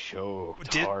fucking choked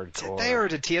Did hardcore. they or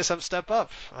did TSM step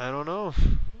up? I don't know.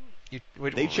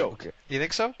 They choked. You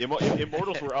think so?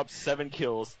 Immortals were up 7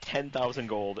 kills, 10,000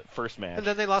 gold first match. And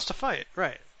then they lost a fight,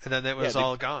 right? And then it was Yeah,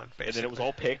 all gone, basically. And then it was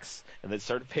all picks, and they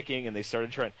started picking, and they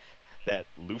started trying that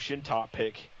Lucian top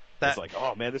pick. That- It's like,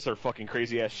 oh man, this is our fucking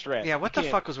crazy ass strat. Yeah, what the You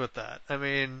can't- fuck was with that? I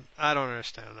mean, I don't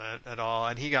understand that at all.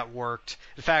 And he got worked.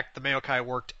 In fact, the Maokai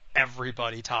worked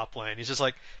everybody top lane. He's just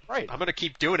like, Right. I'm gonna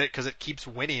keep doing it because it keeps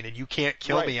winning, and you can't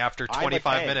kill Right. me after I'm a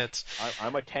 25 tank. minutes.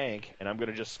 I'm a tank, and I'm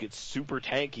gonna just get super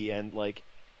tanky, and like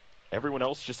everyone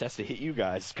else just has to hit you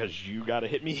guys because you gotta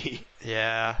hit me.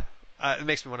 Yeah, it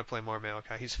makes me want to play more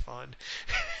Maokai. He's fun.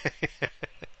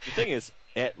 The thing is,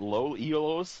 at low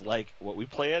ELOs, like what we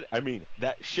play at, I mean,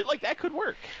 that shit like that could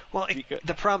work. Well, Because-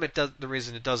 the problem the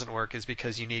reason it doesn't work is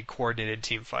because you need coordinated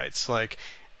team fights. Like,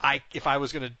 if I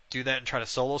was gonna do that and try to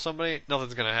solo somebody,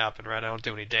 nothing's gonna happen, right? I don't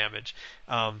do any damage.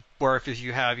 Or if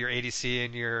you have your ADC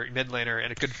and your mid laner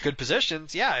in a good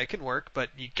positions, yeah, it can work, but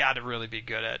you got to really be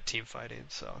good at team fighting.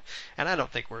 So, and I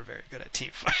don't think we're very good at team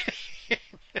fighting.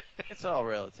 It's all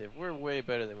relative. We're way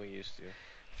better than we used to.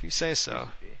 If you say so.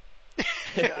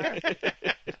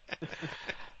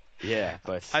 Yeah,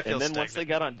 but I feel and then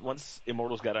stagnant. once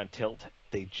Immortals got on tilt,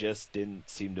 they just didn't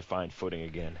seem to find footing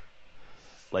again.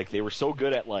 Like they were so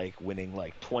good at like winning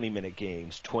like 20-minute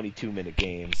games, 22-minute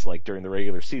games like during the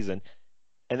regular season.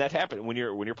 And that happened when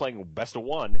you're playing best of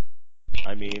one.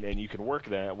 I mean, and you can work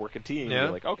a team. Yeah.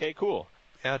 You're like, okay, cool.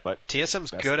 Yeah, But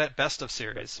TSM's best- good at best of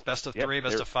series. Best of Yep, 3,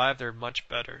 best they're- of 5, they're much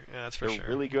better. Yeah, that's for They're sure.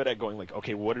 really good at going like,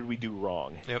 okay, what did we do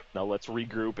wrong? Yep. Now let's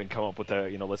regroup and come up with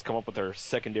let's come up with our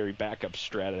secondary backup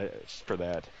strategies for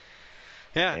that.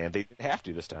 Yeah. And they didn't have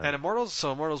to this time. And Immortals,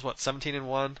 what,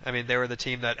 17-1? I mean, they were the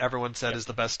team that everyone said is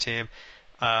the best team.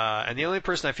 And the only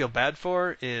person I feel bad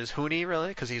for is Huni, really,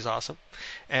 because he's awesome,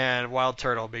 and Wild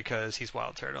Turtle because he's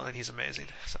Wild Turtle and he's amazing.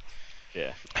 So.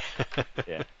 Yeah.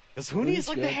 Yeah. Because Huni is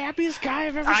like the happiest guy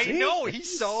I've ever seen. I know,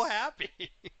 he's so happy.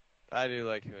 I do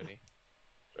like Hooney.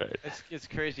 Right. It's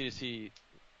crazy to see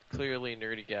clearly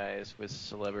nerdy guys with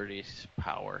celebrities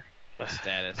power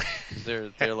status. 'Cause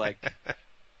they're like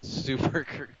super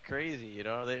crazy, you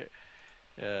know. They're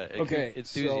Okay,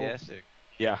 enthusiastic.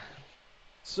 Yeah.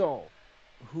 So,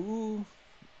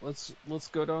 let's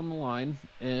go down the line,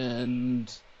 and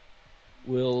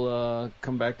we'll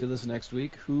come back to this next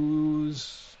week.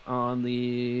 Who's on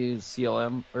the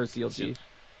CLM or CLG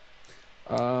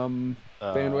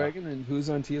bandwagon, and who's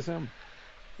on TSM?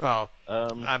 Well,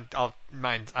 Um,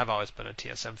 I've always been a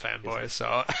TSM fanboy,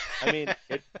 so. I mean,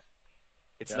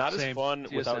 it's Yeah, not same. as fun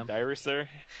TSM. without Dyrus there.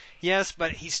 Yes,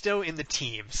 but he's still in the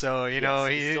team, so you know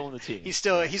He's still in the team.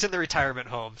 he's in the retirement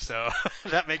home, so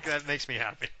that makes me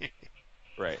happy.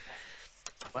 Right.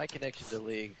 My connection to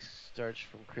League starts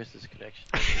from Chris's connection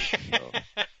to League,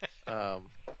 so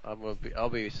I'll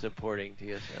be supporting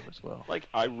TSM as well. Like,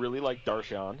 I really like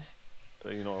Darshan,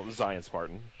 Zion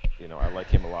Spartan. I like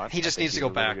him a lot. He just I think needs to he's go a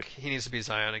really back. good He needs to be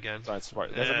Zion again. Zion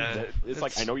Spartan. Yeah, It's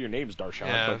like, I know your name's Darshan,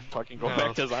 Yeah, but fucking go no.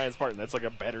 back to Zion Spartan. That's like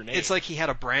a better name. It's like he had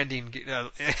a branding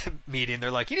meeting. They're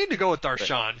like, you need to go with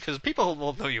Darshan because people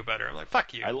will know you better. I'm like,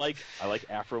 fuck you. I like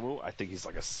Afromu. I think he's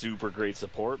like a super great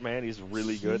support, man. He's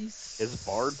really good. His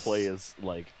bard play is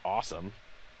like awesome.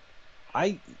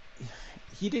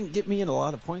 He didn't get me in a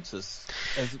lot of points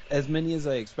as many as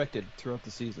I expected throughout the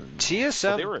season. But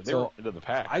TSM they were into the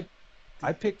pack.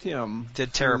 I picked him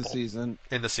Did through terrible. the season,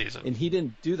 in the season. and he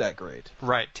didn't do that great.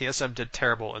 Right, TSM did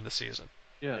terrible in the season.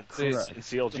 Yeah, And they, correct. And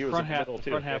CLG the was front in the half, middle the too.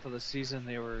 front half of the season,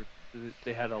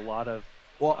 they had a lot of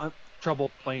Well, trouble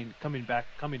coming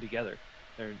together.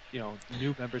 They're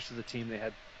new members to the team. They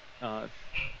had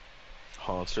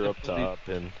Haunster up top,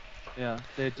 and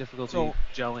they had difficulty So-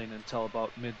 gelling until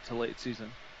about mid to late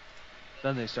season.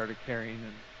 Then they started carrying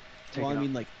and taking well, I off.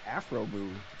 mean, like Afro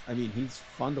Move. I mean, he's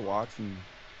fun to watch and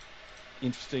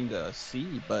interesting to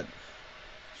see, but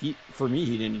for me,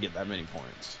 he didn't get that many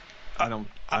points. I don't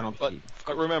think.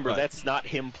 but remember, But- that's not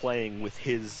him playing with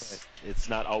his. It's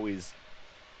not always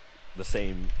the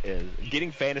same. As,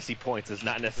 getting fantasy points is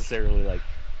not necessarily like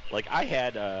I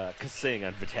had Kasing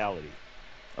on Vitality.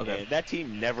 Okay. And that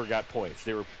team never got points.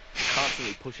 They were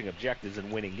constantly pushing objectives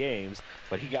and winning games,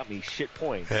 but he got me shit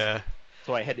points. Yeah,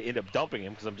 So I had to end up dumping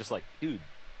him because I'm just like, dude,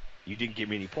 you didn't give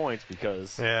me any points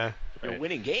because yeah. you're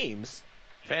winning games.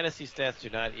 Fantasy stats do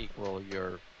not equal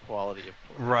your quality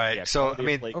of play. Right. Yeah, So I quality of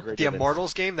mean, play the greater than-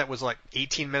 Immortals game that was like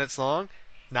 18 minutes long.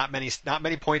 Not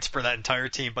many points for that entire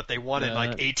team, but they won in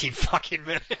like 18 fucking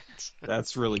minutes.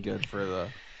 That's really good for the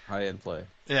high end play.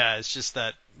 Yeah, it's just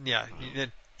that. Yeah,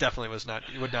 it definitely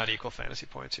would not equal fantasy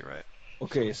points. You're right.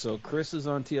 Okay, so Chris is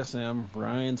on TSM.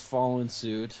 Ryan's following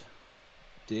suit.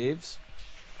 Dave's.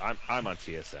 I'm on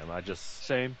TSM.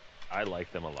 Same. I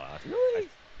like them a lot. Really?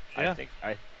 Yeah. I think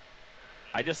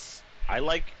I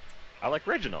like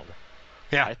Reginald.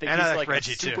 Yeah, I think and he's I like like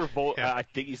Reggie a super too. Yeah. I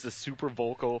think he's a super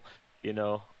vocal,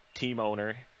 team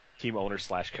owner /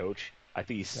 coach. I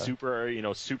think he's super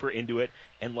into it,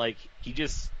 and like he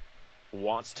just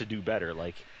wants to do better.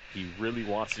 Like he really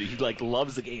wants to. He like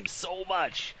loves the game so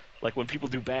much. Like when people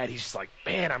do bad, he's just like,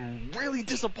 man, I'm really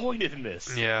disappointed in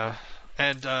this. Yeah,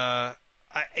 and and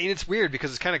it's weird because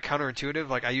it's kind of counterintuitive.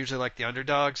 Like I usually like the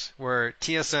underdogs, where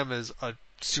TSM is a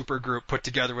super group put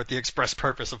together with the express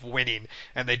purpose of winning,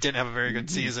 and they didn't have a very good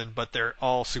season, but they're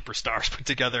all superstars put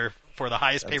together for the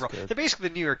highest That's payroll. good. They're basically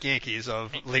the New York Yankees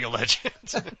of League of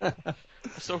Legends.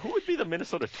 So who would be the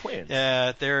Minnesota Twins?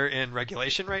 They're in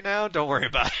regulation right now. Don't worry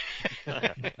about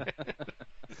it.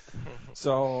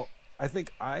 So I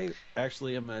think I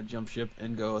actually am gonna jump ship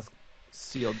and go with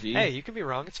CLG. Hey, you can be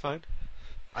wrong. It's fine.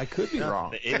 I could be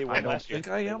wrong. They won I don't last year. think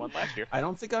I They am. won last year. I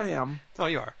don't think I am. Oh,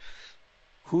 you are.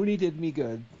 Hooney did me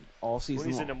good all season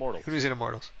Who's long. in Immortals? Who's in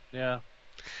Immortals? Yeah.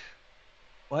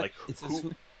 What? Like, It's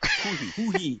who-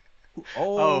 Hoohee.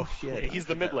 Oh, Oh, shit. He's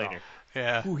the mid laner.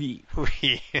 Yeah. Hoohee.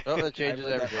 Hooey. Oh, that changes I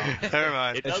read that everything. Never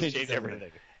mind. It does changes change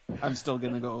everything. everything. I'm still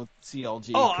gonna go with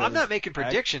CLG. Oh, I'm 'cause not making I-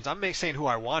 predictions. I'm saying who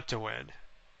I want to win.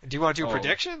 Do you want to do Oh.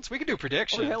 predictions? We can do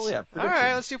predictions. Oh, hell yeah, All right,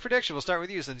 predictions. let's do predictions. We'll start with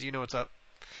you since you know what's up.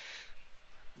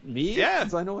 Me? Yeah.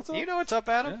 Since I know what's up. You know what's up,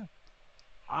 Adam? Yeah.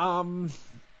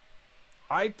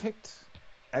 I picked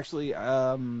actually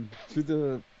through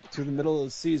the middle of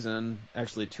the season,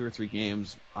 actually 2 or 3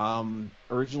 games.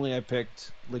 Originally I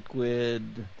picked Liquid.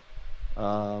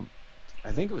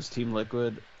 I think it was Team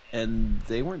Liquid, and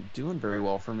they weren't doing very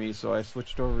well for me, so I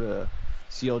switched over to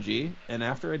CLG. And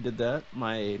after I did that,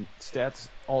 my stats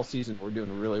all season were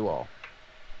doing really well.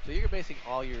 So you're basing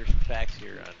all your facts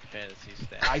here on fantasy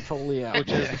stats. I totally am. Which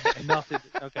is nothing.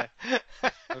 Okay.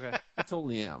 Okay. I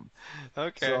totally am.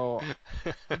 Okay. So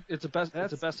It's a best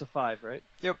of 5, right?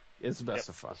 it's the best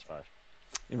of 5. That's 5.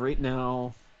 And right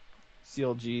now,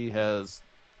 CLG has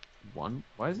 1.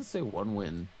 Why does it say 1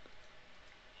 win?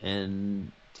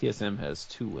 And TSM has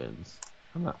 2 wins.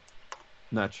 I'm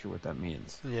not sure what that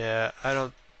means. Yeah, I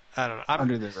don't know.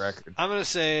 Under the record, I'm gonna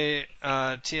say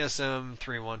TSM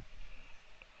 3-1.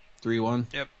 3-1.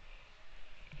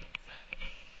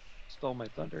 Stole my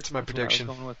thunder. It's my That's what prediction. I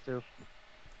was going with too.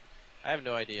 I have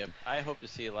no idea. I hope to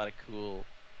see a lot of cool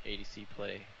ADC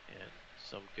play and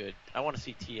some good. I want to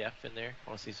see TF in there. I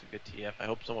want to see some good TF. I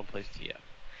hope someone plays TF.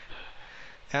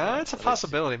 Yeah, it's a Let's see.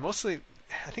 possibility. Mostly,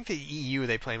 I think the EU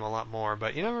they play them a lot more,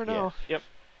 but you never know. Yep.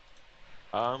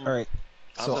 All right.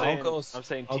 So I'm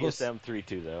saying I'll go TSM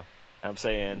 3-2 though. I'm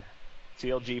saying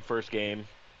CLG first game,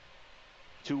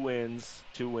 2 wins,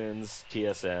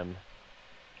 TSM,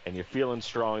 and you're feeling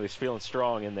strong. They're feeling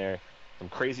strong in there. Some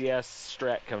crazy ass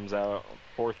strat comes out,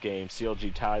 4th game,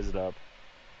 CLG ties it up.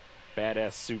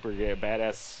 Badass super game,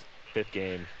 badass 5th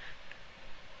game.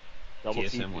 Double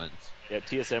TSM TP. wins. Yeah,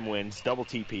 TSM wins, double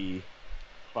TP,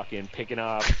 fucking picking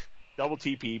up, double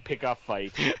TP, pick off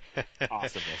fight,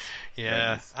 awesomeness.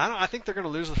 Yeah, Nice. I think they're gonna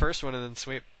lose the first one and then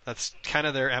sweep. That's kind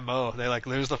of their MO. They like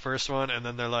lose the first one and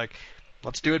then they're like,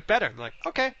 let's do it better. I'm like,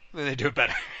 okay, and then they do it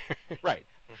better. Right.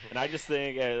 And I just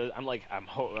think it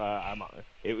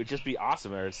would just be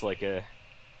awesome. Or it's like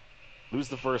lose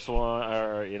the first one,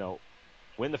 or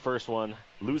win the first one,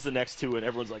 lose the next 2, and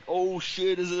everyone's like, oh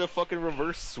shit, is it a fucking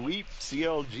reverse sweep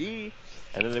CLG?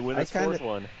 And then they win I this 4th kinda-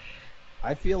 one.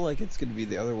 I feel like it's going to be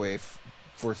the other way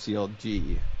for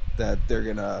CLG, that they're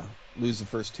going to lose the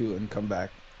first 2 and come back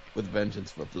with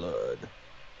vengeance for blood.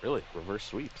 Really, reverse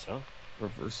sweeps, huh?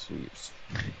 Reverse sweeps.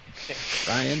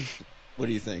 Ryan, what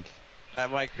do you think?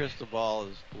 My crystal ball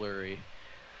is blurry.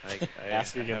 I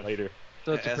Ask again later.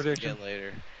 So it's a ask prediction. again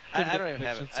later. Could I be don't even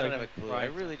have. prediction I don't have a segment. clue. I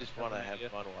Right. really just want to have Yeah.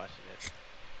 fun watching it.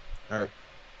 All right.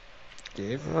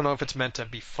 Dave? I don't know if it's meant to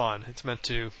be fun. It's meant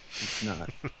to. It's not.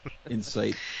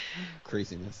 Incite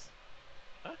craziness.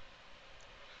 Huh?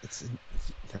 It's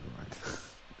never mind.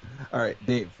 All right,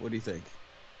 Dave, what do you think?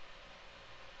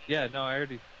 Yeah, no, I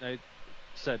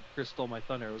said Chris stole my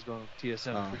thunder. I was going with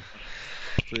TSM. Oh.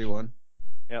 3-1.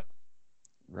 Yep.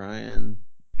 Ryan,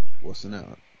 wussing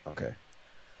out. Okay.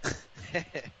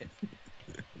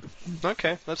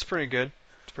 Okay, that's pretty good.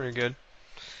 It's pretty good.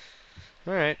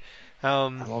 All right. I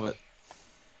love it.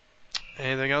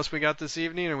 Anything else we got this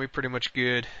evening? Or are we pretty much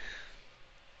good?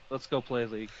 Let's go play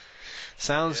League.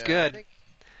 Sounds Yeah, I good. think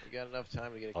we got enough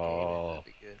time to get a game. Oh. That'd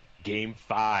be good. Game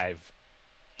 5,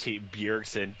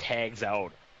 Bjergsen tags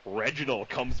out. Reginald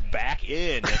comes back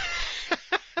in.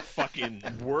 Fucking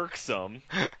works him.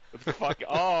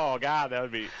 Oh god, that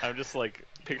would be. I'm just like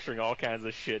picturing all kinds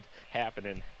of shit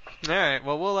happening. All right.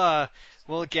 Well,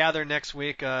 we'll gather next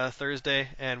week, Thursday,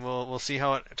 and we'll see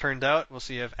how it turned out. We'll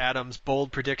see if Adam's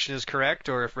bold prediction is correct,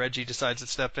 or if Reggie decides to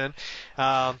step in.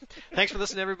 Thanks for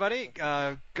listening, everybody.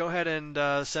 Go ahead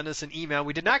and send us an email.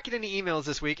 We did not get any emails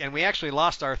this week, and we actually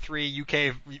lost our 3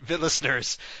 UK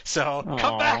listeners. So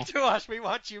come back to us. We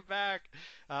want you back.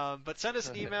 But send us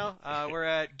an email. We're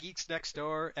at Geeks Next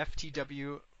Door,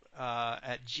 FTW.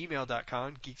 At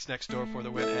gmail.com, Geeks Next Door for the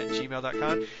win at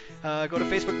gmail.com. Go to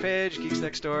Facebook page, Geeks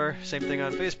Next Door, same thing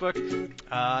on Facebook.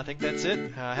 I think that's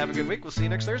it. Have a good week. We'll see you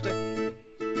next Thursday.